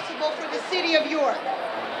possible for the City of York.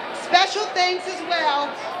 Special thanks as well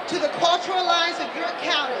to the Cultural Alliance of York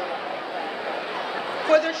County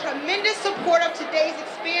for their tremendous support of today's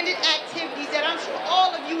expanded activities that I'm sure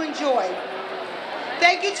all of you enjoyed.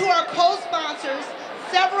 Thank you to our co-sponsors,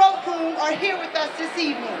 several of whom are here with us this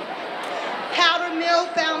evening. Powder Mill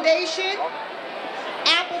Foundation,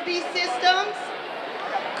 Appleby Systems,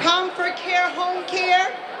 Comfort Care Home Care,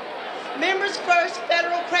 Members First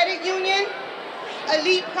Federal Credit Union,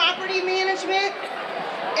 Elite Property Management,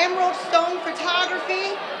 Emerald Stone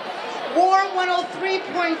Photography, Warren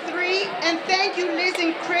 103.3, and thank you Liz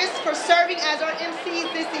and Chris for serving as our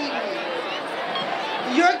MCs this evening.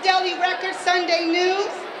 York Daily Record Sunday News,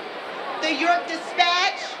 the York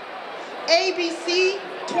Dispatch, ABC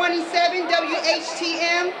 27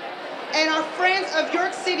 WHTM, and our Friends of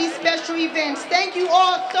York City Special Events. Thank you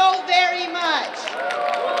all so very much.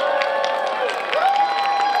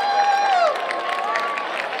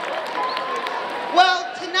 Well,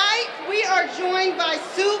 tonight we are joined by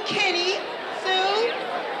Sue Kinney. Sue?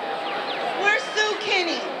 Where's Sue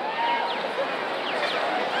Kinney?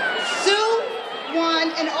 Sue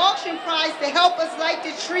won an auction prize to help us light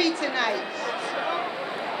the tree tonight.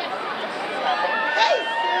 Hey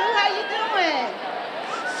Sue, how you doing?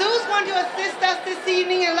 Sue's going to assist us this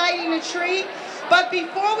evening in lighting the tree. But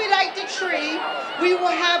before we light the tree, we will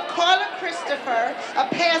have Carla Christopher, a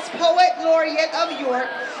past poet laureate of York.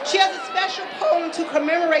 She has a special poem to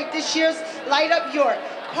commemorate this year's Light Up York.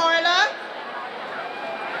 Carla?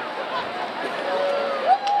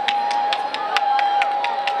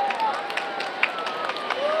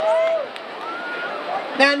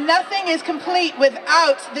 Now, nothing is complete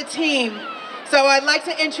without the team. So I'd like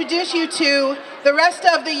to introduce you to the rest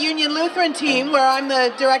of the Union Lutheran team, where I'm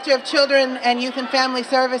the Director of Children and Youth and Family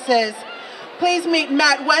Services. Please meet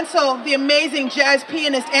Matt Wenzel, the amazing jazz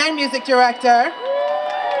pianist and music director,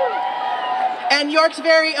 and York's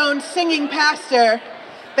very own singing pastor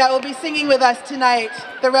that will be singing with us tonight,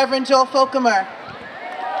 the Reverend Joel Folkemer.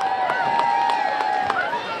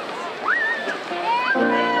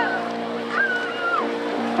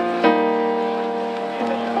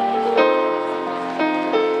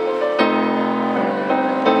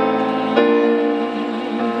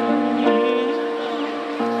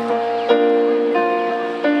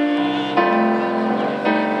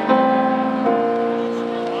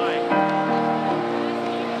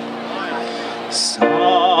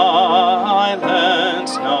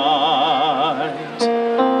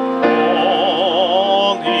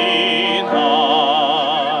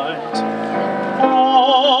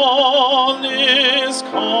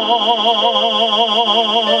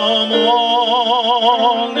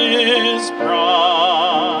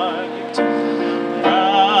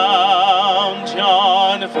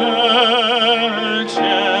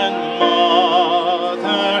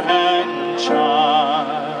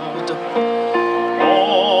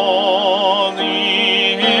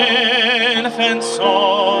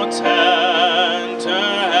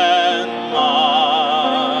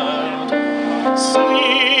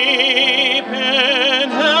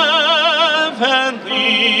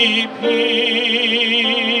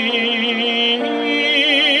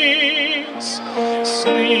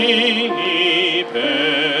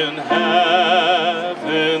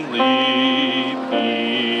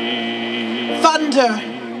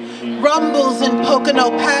 Rumbles in Pocono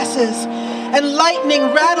passes, and lightning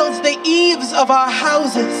rattles the eaves of our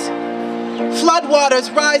houses.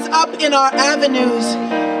 Floodwaters rise up in our avenues.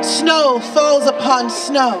 Snow falls upon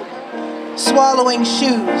snow, swallowing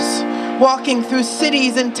shoes, walking through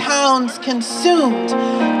cities and towns consumed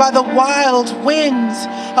by the wild winds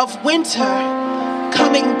of winter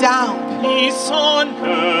coming down. Peace on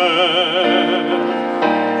earth,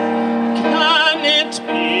 can it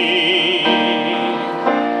be?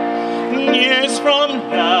 Years from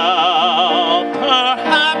now,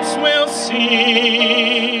 perhaps we'll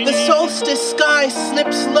see. The solstice sky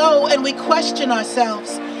slips low and we question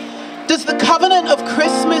ourselves. Does the covenant of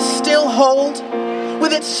Christmas still hold?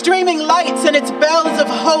 With its streaming lights and its bells of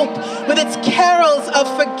hope, with its carols of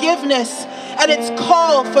forgiveness and its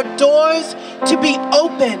call for doors to be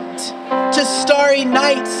opened to starry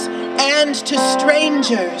nights and to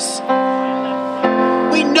strangers.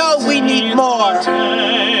 We know we need more.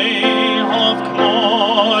 Of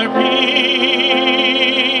glory,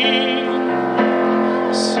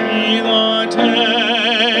 see the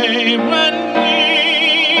day when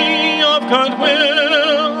we of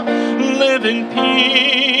goodwill live in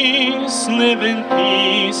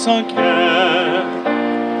peace again.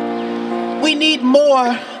 We need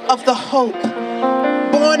more of the hope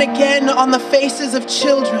born again on the faces of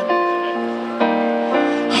children.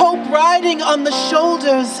 Hope riding on the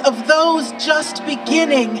shoulders of those just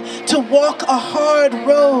beginning to walk a hard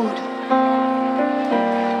road.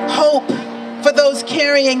 Hope for those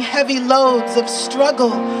carrying heavy loads of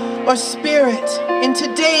struggle or spirit. In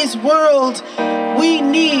today's world, we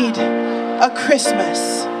need a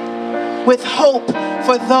Christmas with hope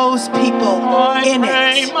for those people in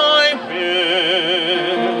it. My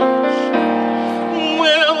wish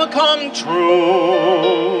will come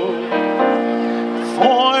true.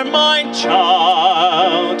 For my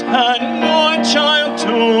child and your child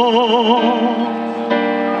too,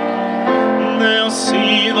 they'll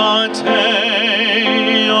see the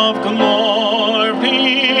day of glory,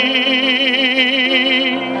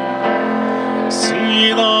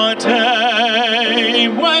 see the day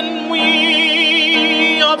when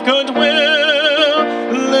we of goodwill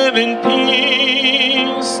live in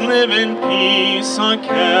peace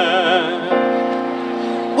again.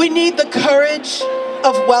 We need the courage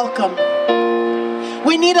of welcome.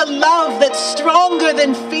 We need a love that's stronger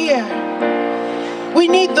than fear. We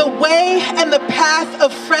need the way and the path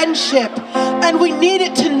of friendship, and we need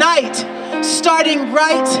it tonight, starting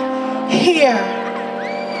right here.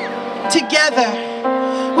 Together,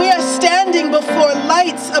 we are standing before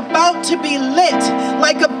lights about to be lit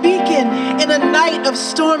like a beacon in a night of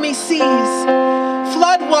stormy seas.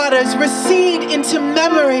 Floodwaters recede into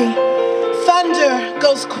memory. Thunder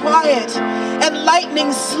goes quiet and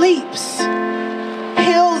lightning sleeps.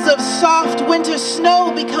 Hills of soft winter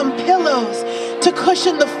snow become pillows to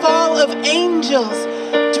cushion the fall of angels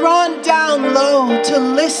drawn down low to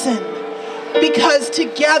listen, because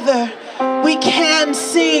together we can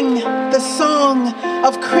sing the song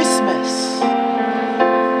of Christmas.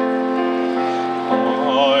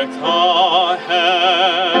 Hark the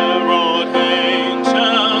herald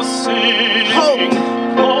angels sing. Hope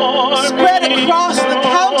spread across the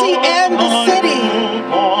county and the city,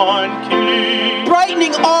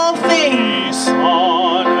 brightening all things,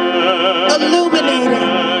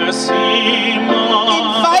 illuminating,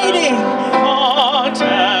 inviting,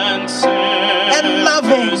 and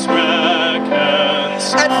loving.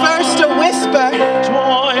 At first a whisper,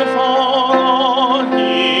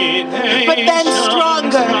 but then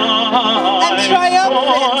stronger and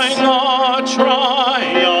triumphant.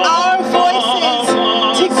 Our voices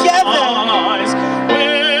together,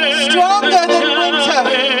 stronger than winter,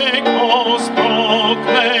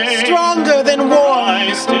 stronger than war.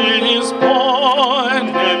 Christ is born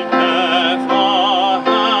in Bethlehem.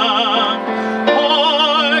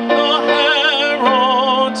 Hark the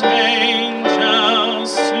herald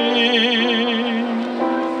angels sing.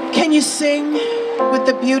 Can you sing with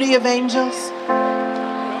the beauty of angels?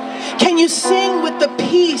 Can you sing with the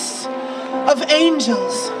peace of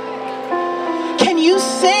angels? Can you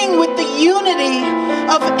sing with the unity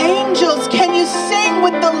of angels? Can you sing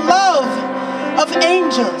with the love of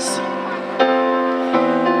angels?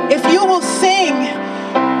 If you will sing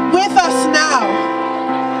with us now,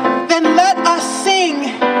 then let us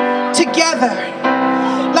sing together.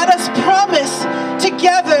 Let us promise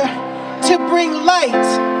together to bring light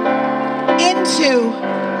into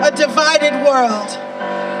a divided world.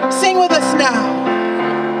 Sing with us now.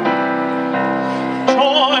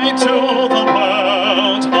 Joy to the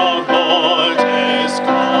world, our Lord is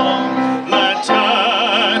come. Let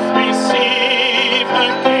earth receive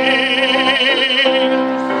her King.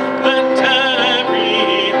 Let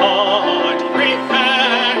every heart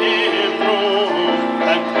prepare him room.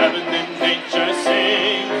 And heaven and nature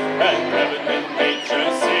sing, and heaven and nature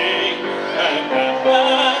sing, and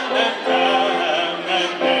heaven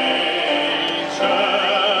and nature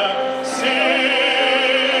sing.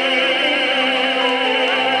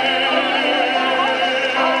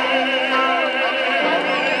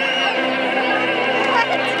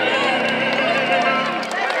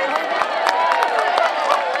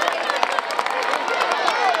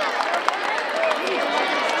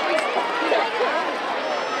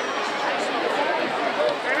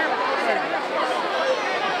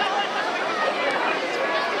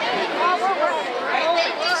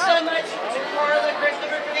 Thank you so much to Carla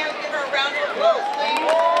Christopher. Can you give her a round of applause, please?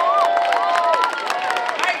 All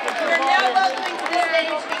right, we're now welcoming to the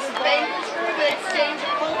stage the Spanglish Group, an exchange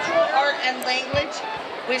of cultural, art, and language.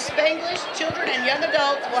 With Spanglish, children and young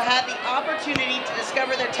adults will have the opportunity to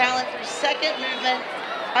discover their talent through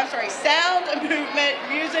sound, movement,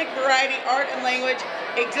 music, variety, art, and language,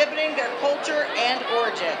 exhibiting their culture and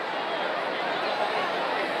origin.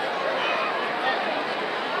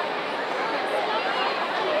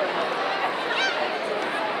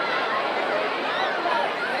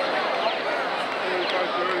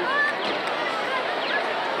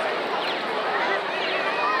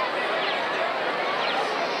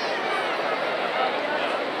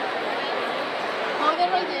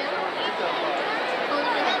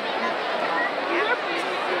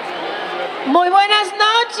 Muy buenas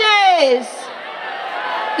noches.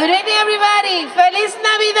 Good evening, everybody. Feliz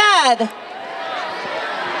Navidad.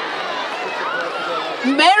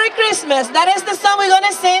 Merry Christmas. That is the song we're going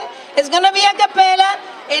to sing. It's going to be a cappella,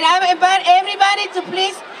 and I invite everybody to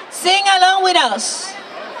please sing along with us.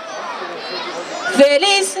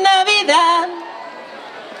 Feliz Navidad.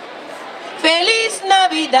 Feliz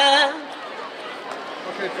Navidad.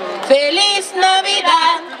 Feliz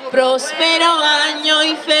Navidad, próspero año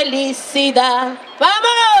y felicidad.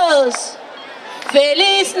 ¡Vamos!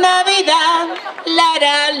 Feliz Navidad, la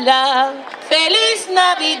la la. Feliz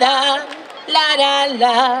Navidad, la la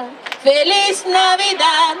la. Feliz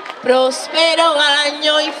Navidad, próspero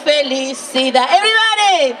año y felicidad.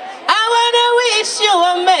 Everybody, I wanna wish you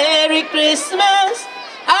a Merry Christmas.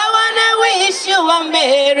 I wanna wish you a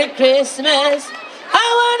Merry Christmas. I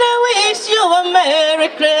wanna wish you a Merry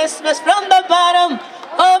Christmas from the bottom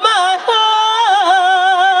of my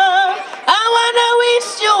heart. I wanna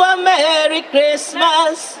wish you a Merry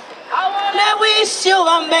Christmas. I wanna wish you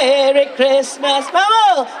a Merry Christmas.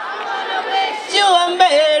 Vamos! I wanna wish you a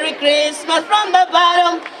Merry Christmas from the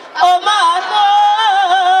bottom of my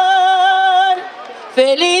heart.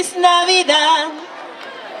 Feliz Navidad.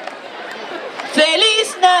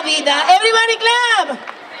 Feliz Navidad. Everybody clap.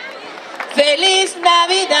 Feliz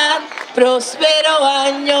Navidad, próspero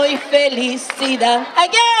año y felicidad.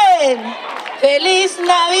 Again. Feliz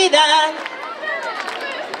Navidad.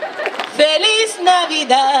 Feliz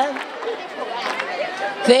Navidad.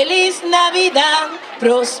 Feliz Navidad,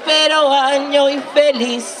 próspero año y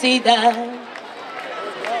felicidad.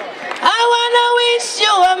 I wanna wish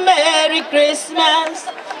you a Merry Christmas.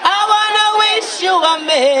 I wanna wish you a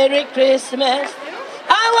Merry Christmas.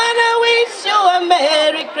 I wanna wish you a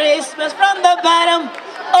Merry Christmas from the bottom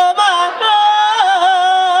of my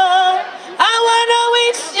heart. I wanna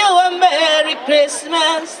wish you a Merry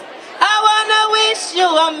Christmas. I wanna wish you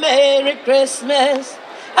a Merry Christmas.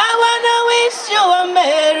 I wanna wish you a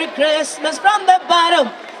Merry Christmas from the bottom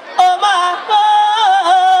of my heart.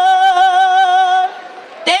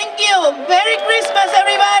 Thank you. Merry Christmas,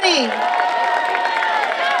 everybody.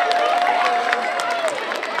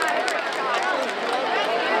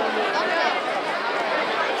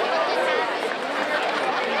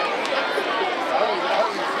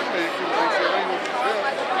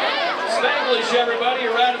 Spanglish, everybody. A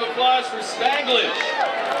round of applause for Spanglish.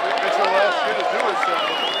 It's our last year to do it, so.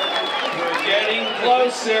 We're getting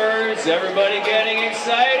closer. Is everybody getting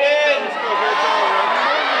excited?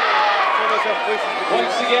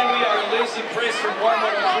 Once again, we are Liz and Chris from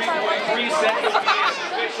 103.3 Central PA's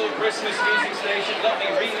official Christmas music station. Let me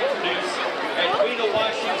reintroduce Edwina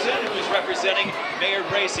Washington, who is representing Mayor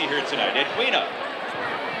Bracy here tonight. Edwina.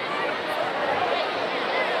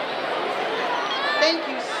 Thank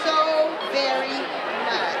you so very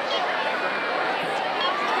much.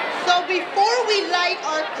 So before we light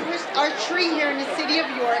our tree here in the city of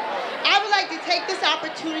York, I would like to take this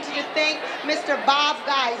opportunity to thank Mr. Bob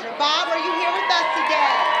Geiser. Bob, are you here with us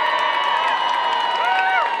today?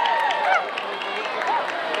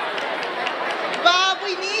 Bob,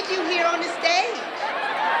 we need you here on the stage.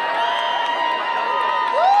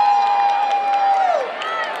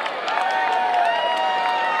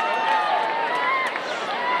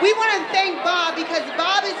 We want to thank Bob because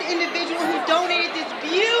Bob is the individual who donated this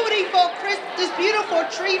beautiful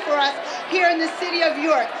tree for us here in the city of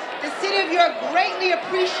York. The city of York greatly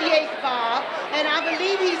appreciates Bob, and I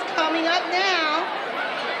believe he's coming up now.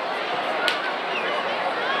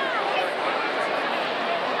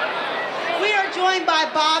 We are joined by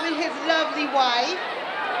Bob and his lovely wife.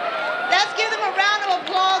 Let's give them a round of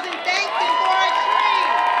applause and thank them for our tree.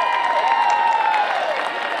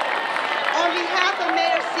 On behalf of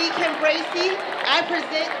Mayor Kim Bracy, I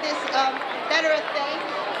present this letter of thanks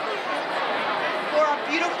for a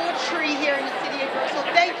beautiful tree here in the city of York. So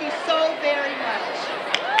thank you so very much.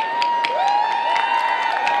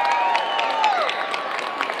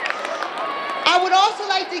 I would also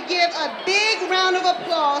like to give a big round of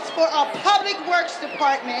applause for our Public Works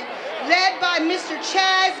Department, led by Mr.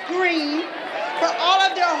 Chaz Green, for all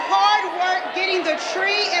of their hard work getting the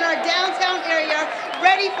tree in our downtown area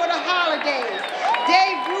ready for the holidays.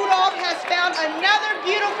 Dave Rudolph has found another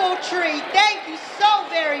beautiful tree. Thank you so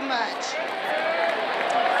very much.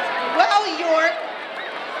 Well, York,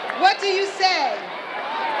 what do you say?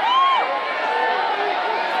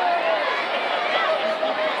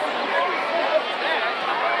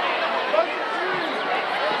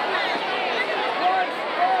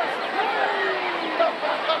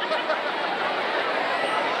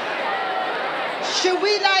 Should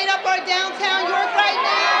we light up our downtown York right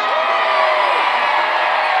now?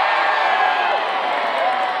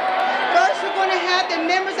 First, we're going to have the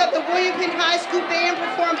members of the William Penn High School Band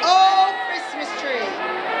perform Oh Christmas Tree.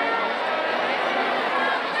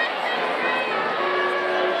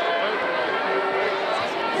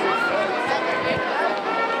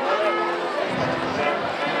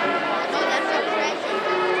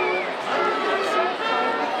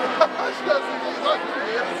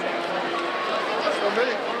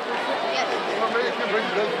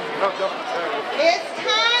 It's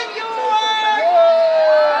time, York!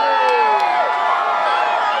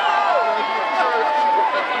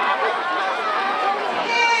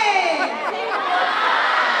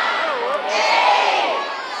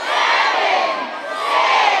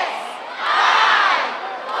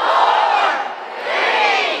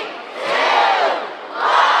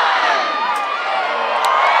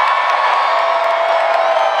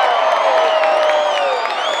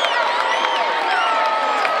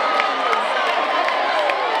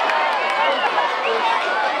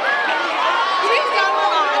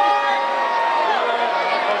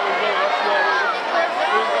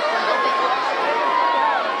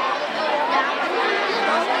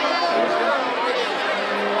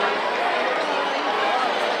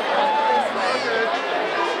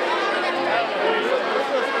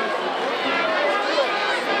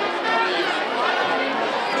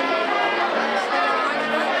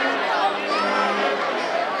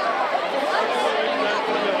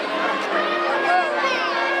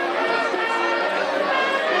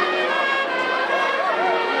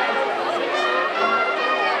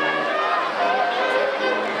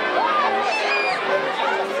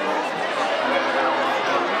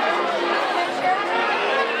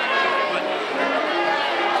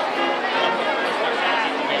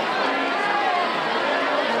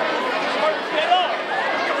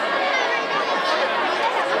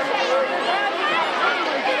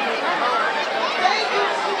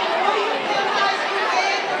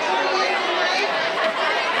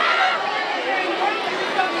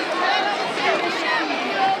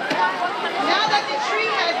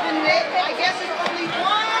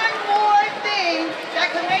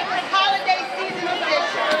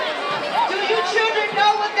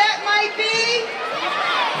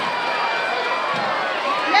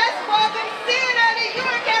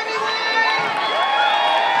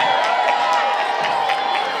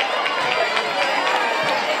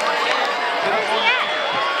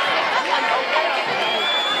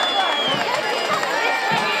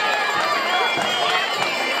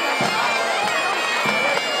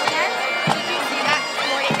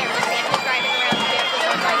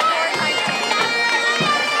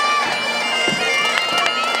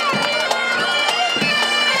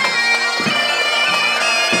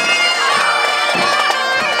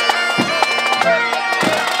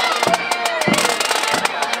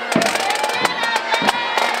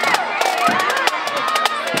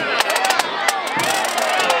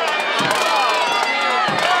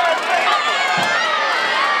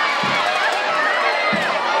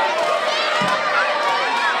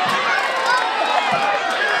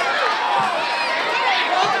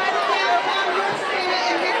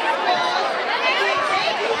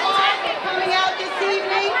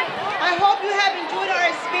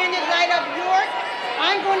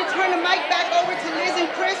 going to turn the mic back over to Liz and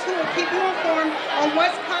Chris, who will keep you informed on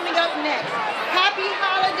what's coming up next. Happy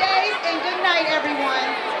holidays and good night, everyone.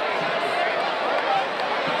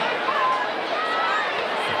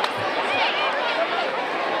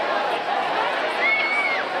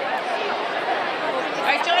 All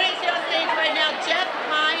right, joining us on stage right now, Jeff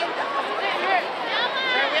Hine.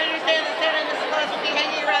 We understand that Santa and Mrs. Claus will be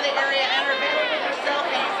hanging around the area and are available for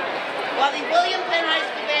selfies, while the William Penn High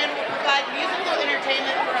School Band will provide musical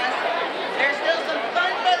entertainment for us. There's still some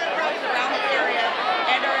fun photo props around the area,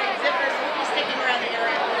 and our exhibitors will be sticking around the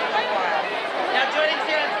area for a little while. Now joining us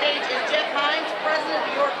here on stage is Jeff Hines, president of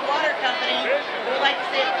the York Water Company, who would like to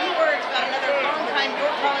say a few words about another long-time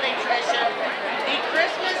York holiday tradition, the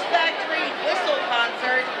Christmas Factory Whistle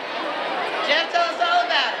Concert. Jeff, tell us all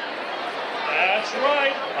about it. That's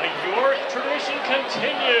right. A York tradition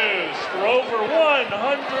continues for over 100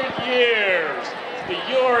 years. The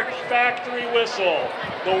York Factory Whistle,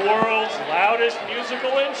 the world's loudest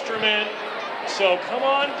musical instrument. So come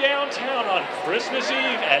on downtown on Christmas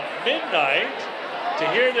Eve at midnight to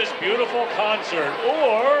hear this beautiful concert.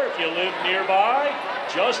 Or if you live nearby,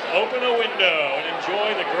 just open a window and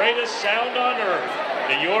enjoy the greatest sound on earth,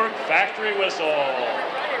 the York Factory Whistle.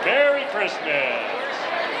 Merry Christmas.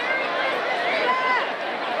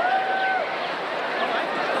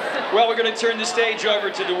 Well, we're going to turn the stage over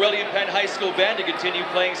to the William Penn High School Band to continue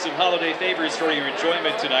playing some holiday favors for your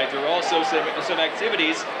enjoyment tonight. There are also some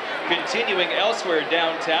activities continuing elsewhere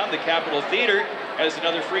downtown. The Capitol Theater has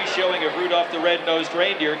another free showing of Rudolph the Red-Nosed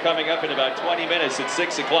Reindeer coming up in about 20 minutes at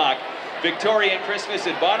 6 o'clock. Victorian Christmas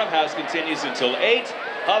at Bonham House continues until 8.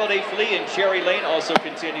 Holiday Flea in Cherry Lane also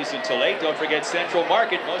continues until 8. Don't forget Central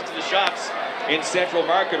Market. Most of the shops in Central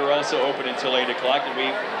Market are also open until 8 o'clock, and we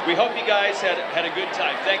hope you guys had a good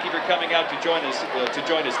time. Thank you for coming out to join us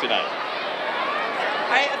tonight.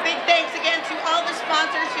 All right, a big thanks again to all the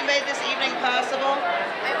sponsors who made this evening possible.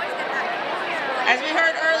 As we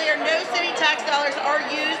heard earlier, no city tax dollars are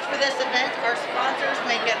used for this event. Our sponsors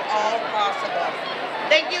make it all possible.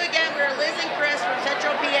 Thank you again. We're Liz and Chris from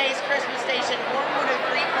Central PA's Christmas Station, Warm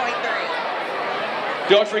 103.3.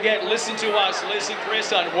 Don't forget, listen to us, Liz and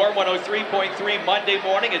Chris, on Warm 103.3 Monday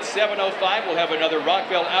morning at 7:05. We'll have another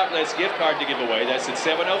Rockville Outlets gift card to give away. That's at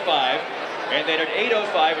 7:05. And then at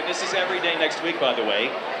 8:05, and this is every day next week, by the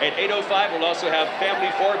way, at 8:05 we'll also have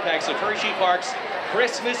family 4-packs of Hershey Park's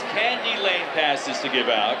Christmas Candy Lane passes to give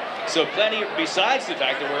out. So plenty, besides the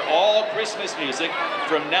fact that we're all Christmas music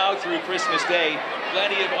from now through Christmas Day,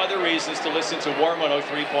 plenty of other reasons to listen to Warm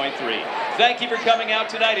 103.3. Thank you for coming out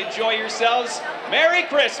tonight. Enjoy yourselves. Merry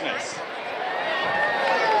Christmas.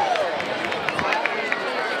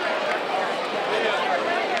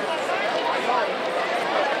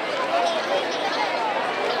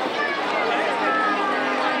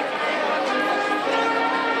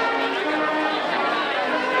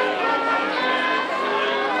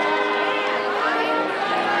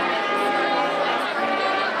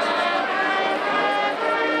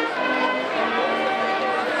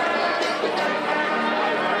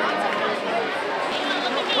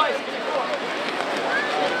 Twice.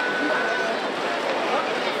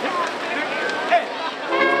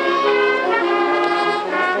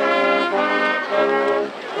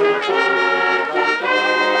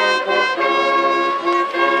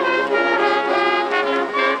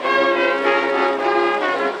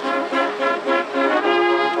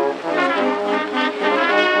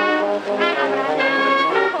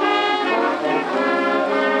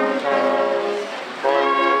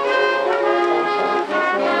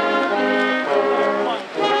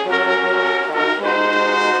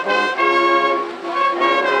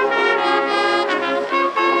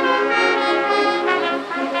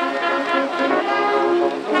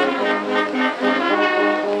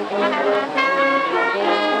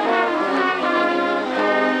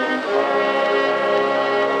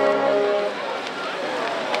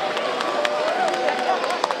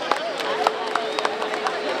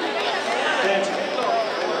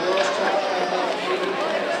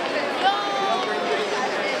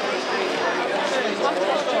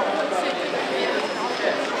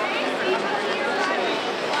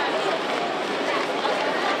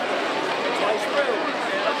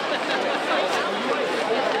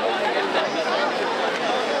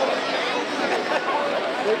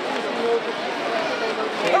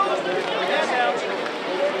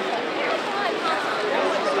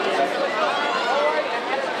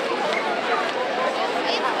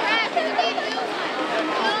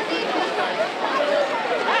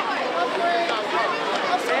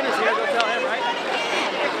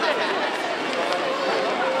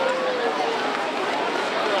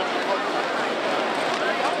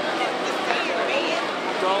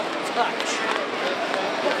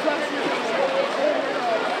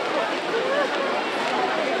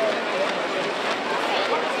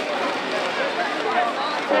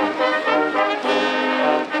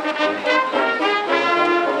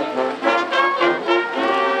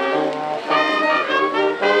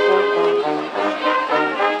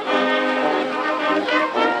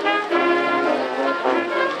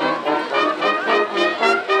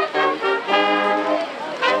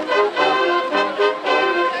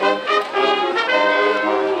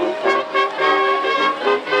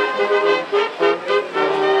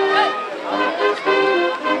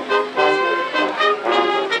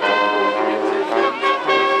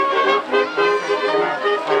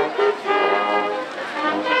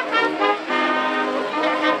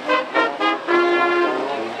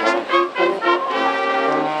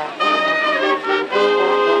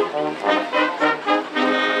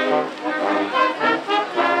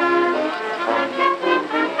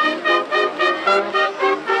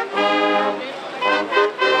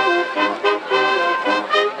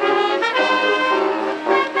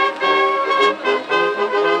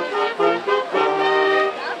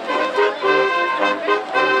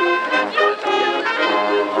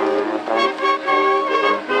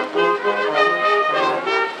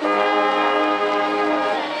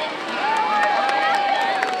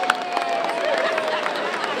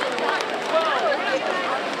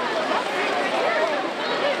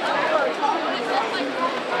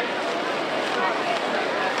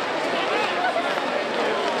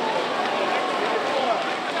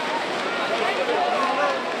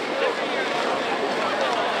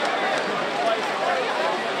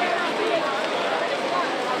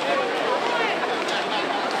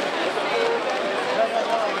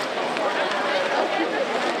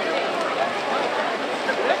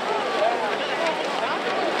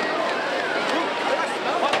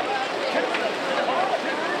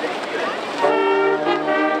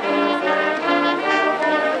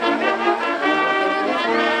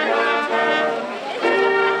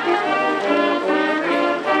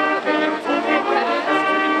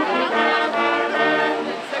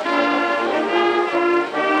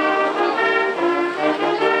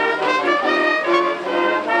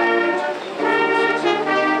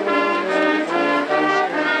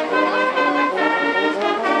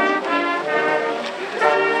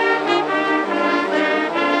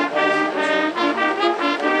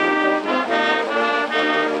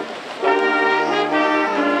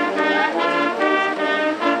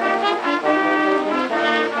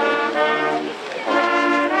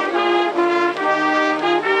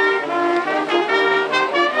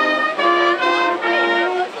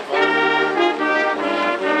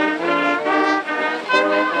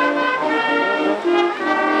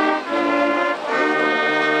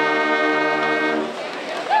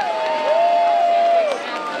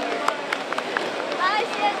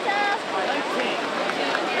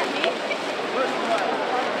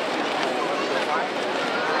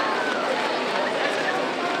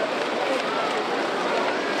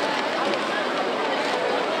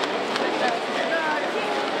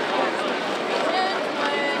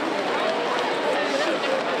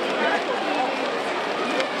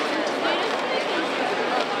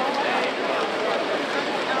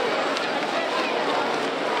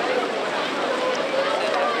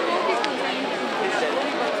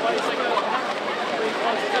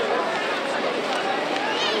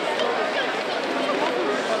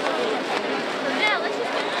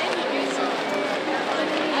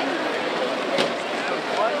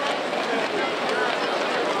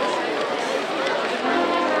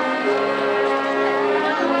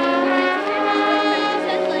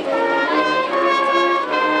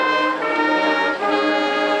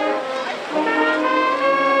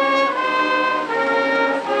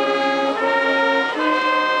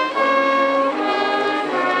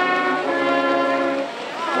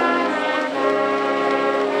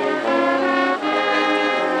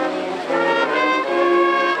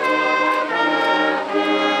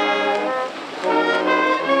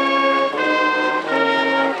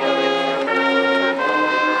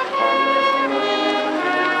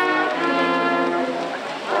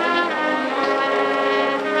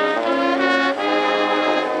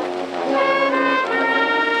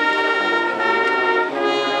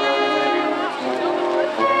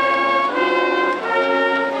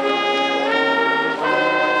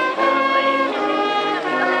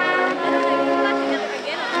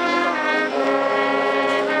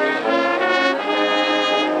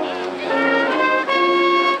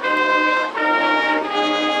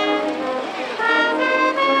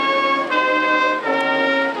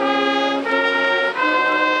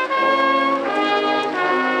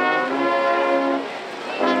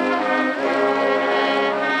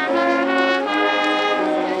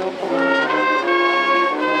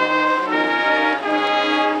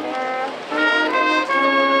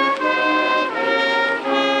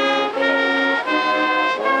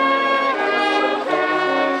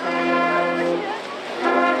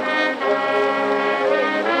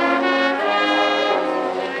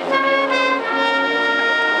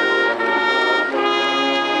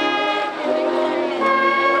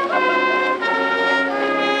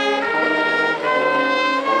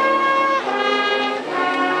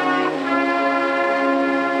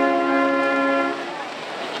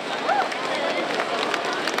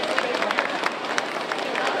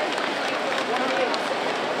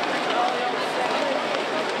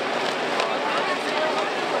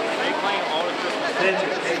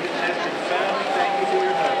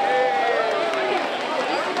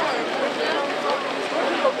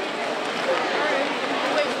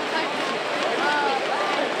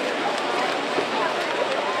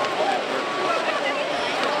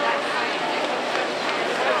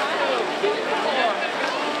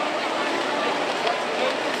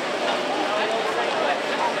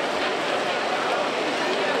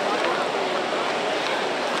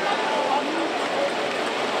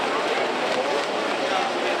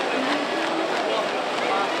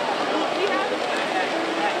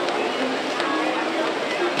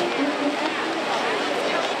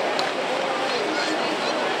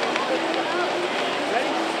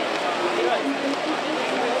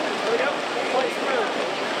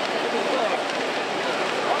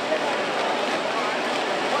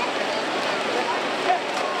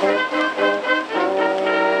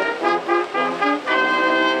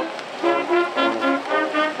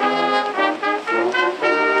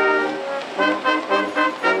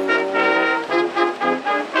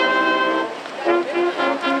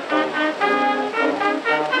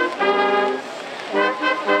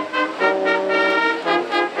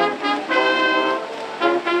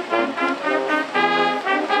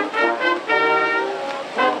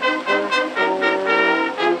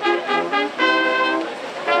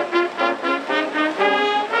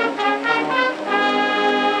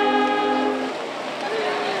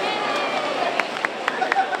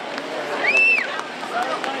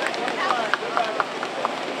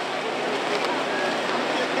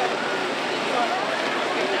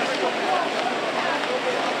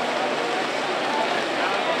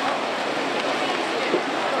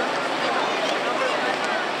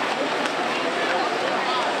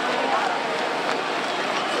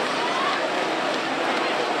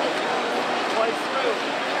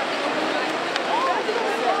 too.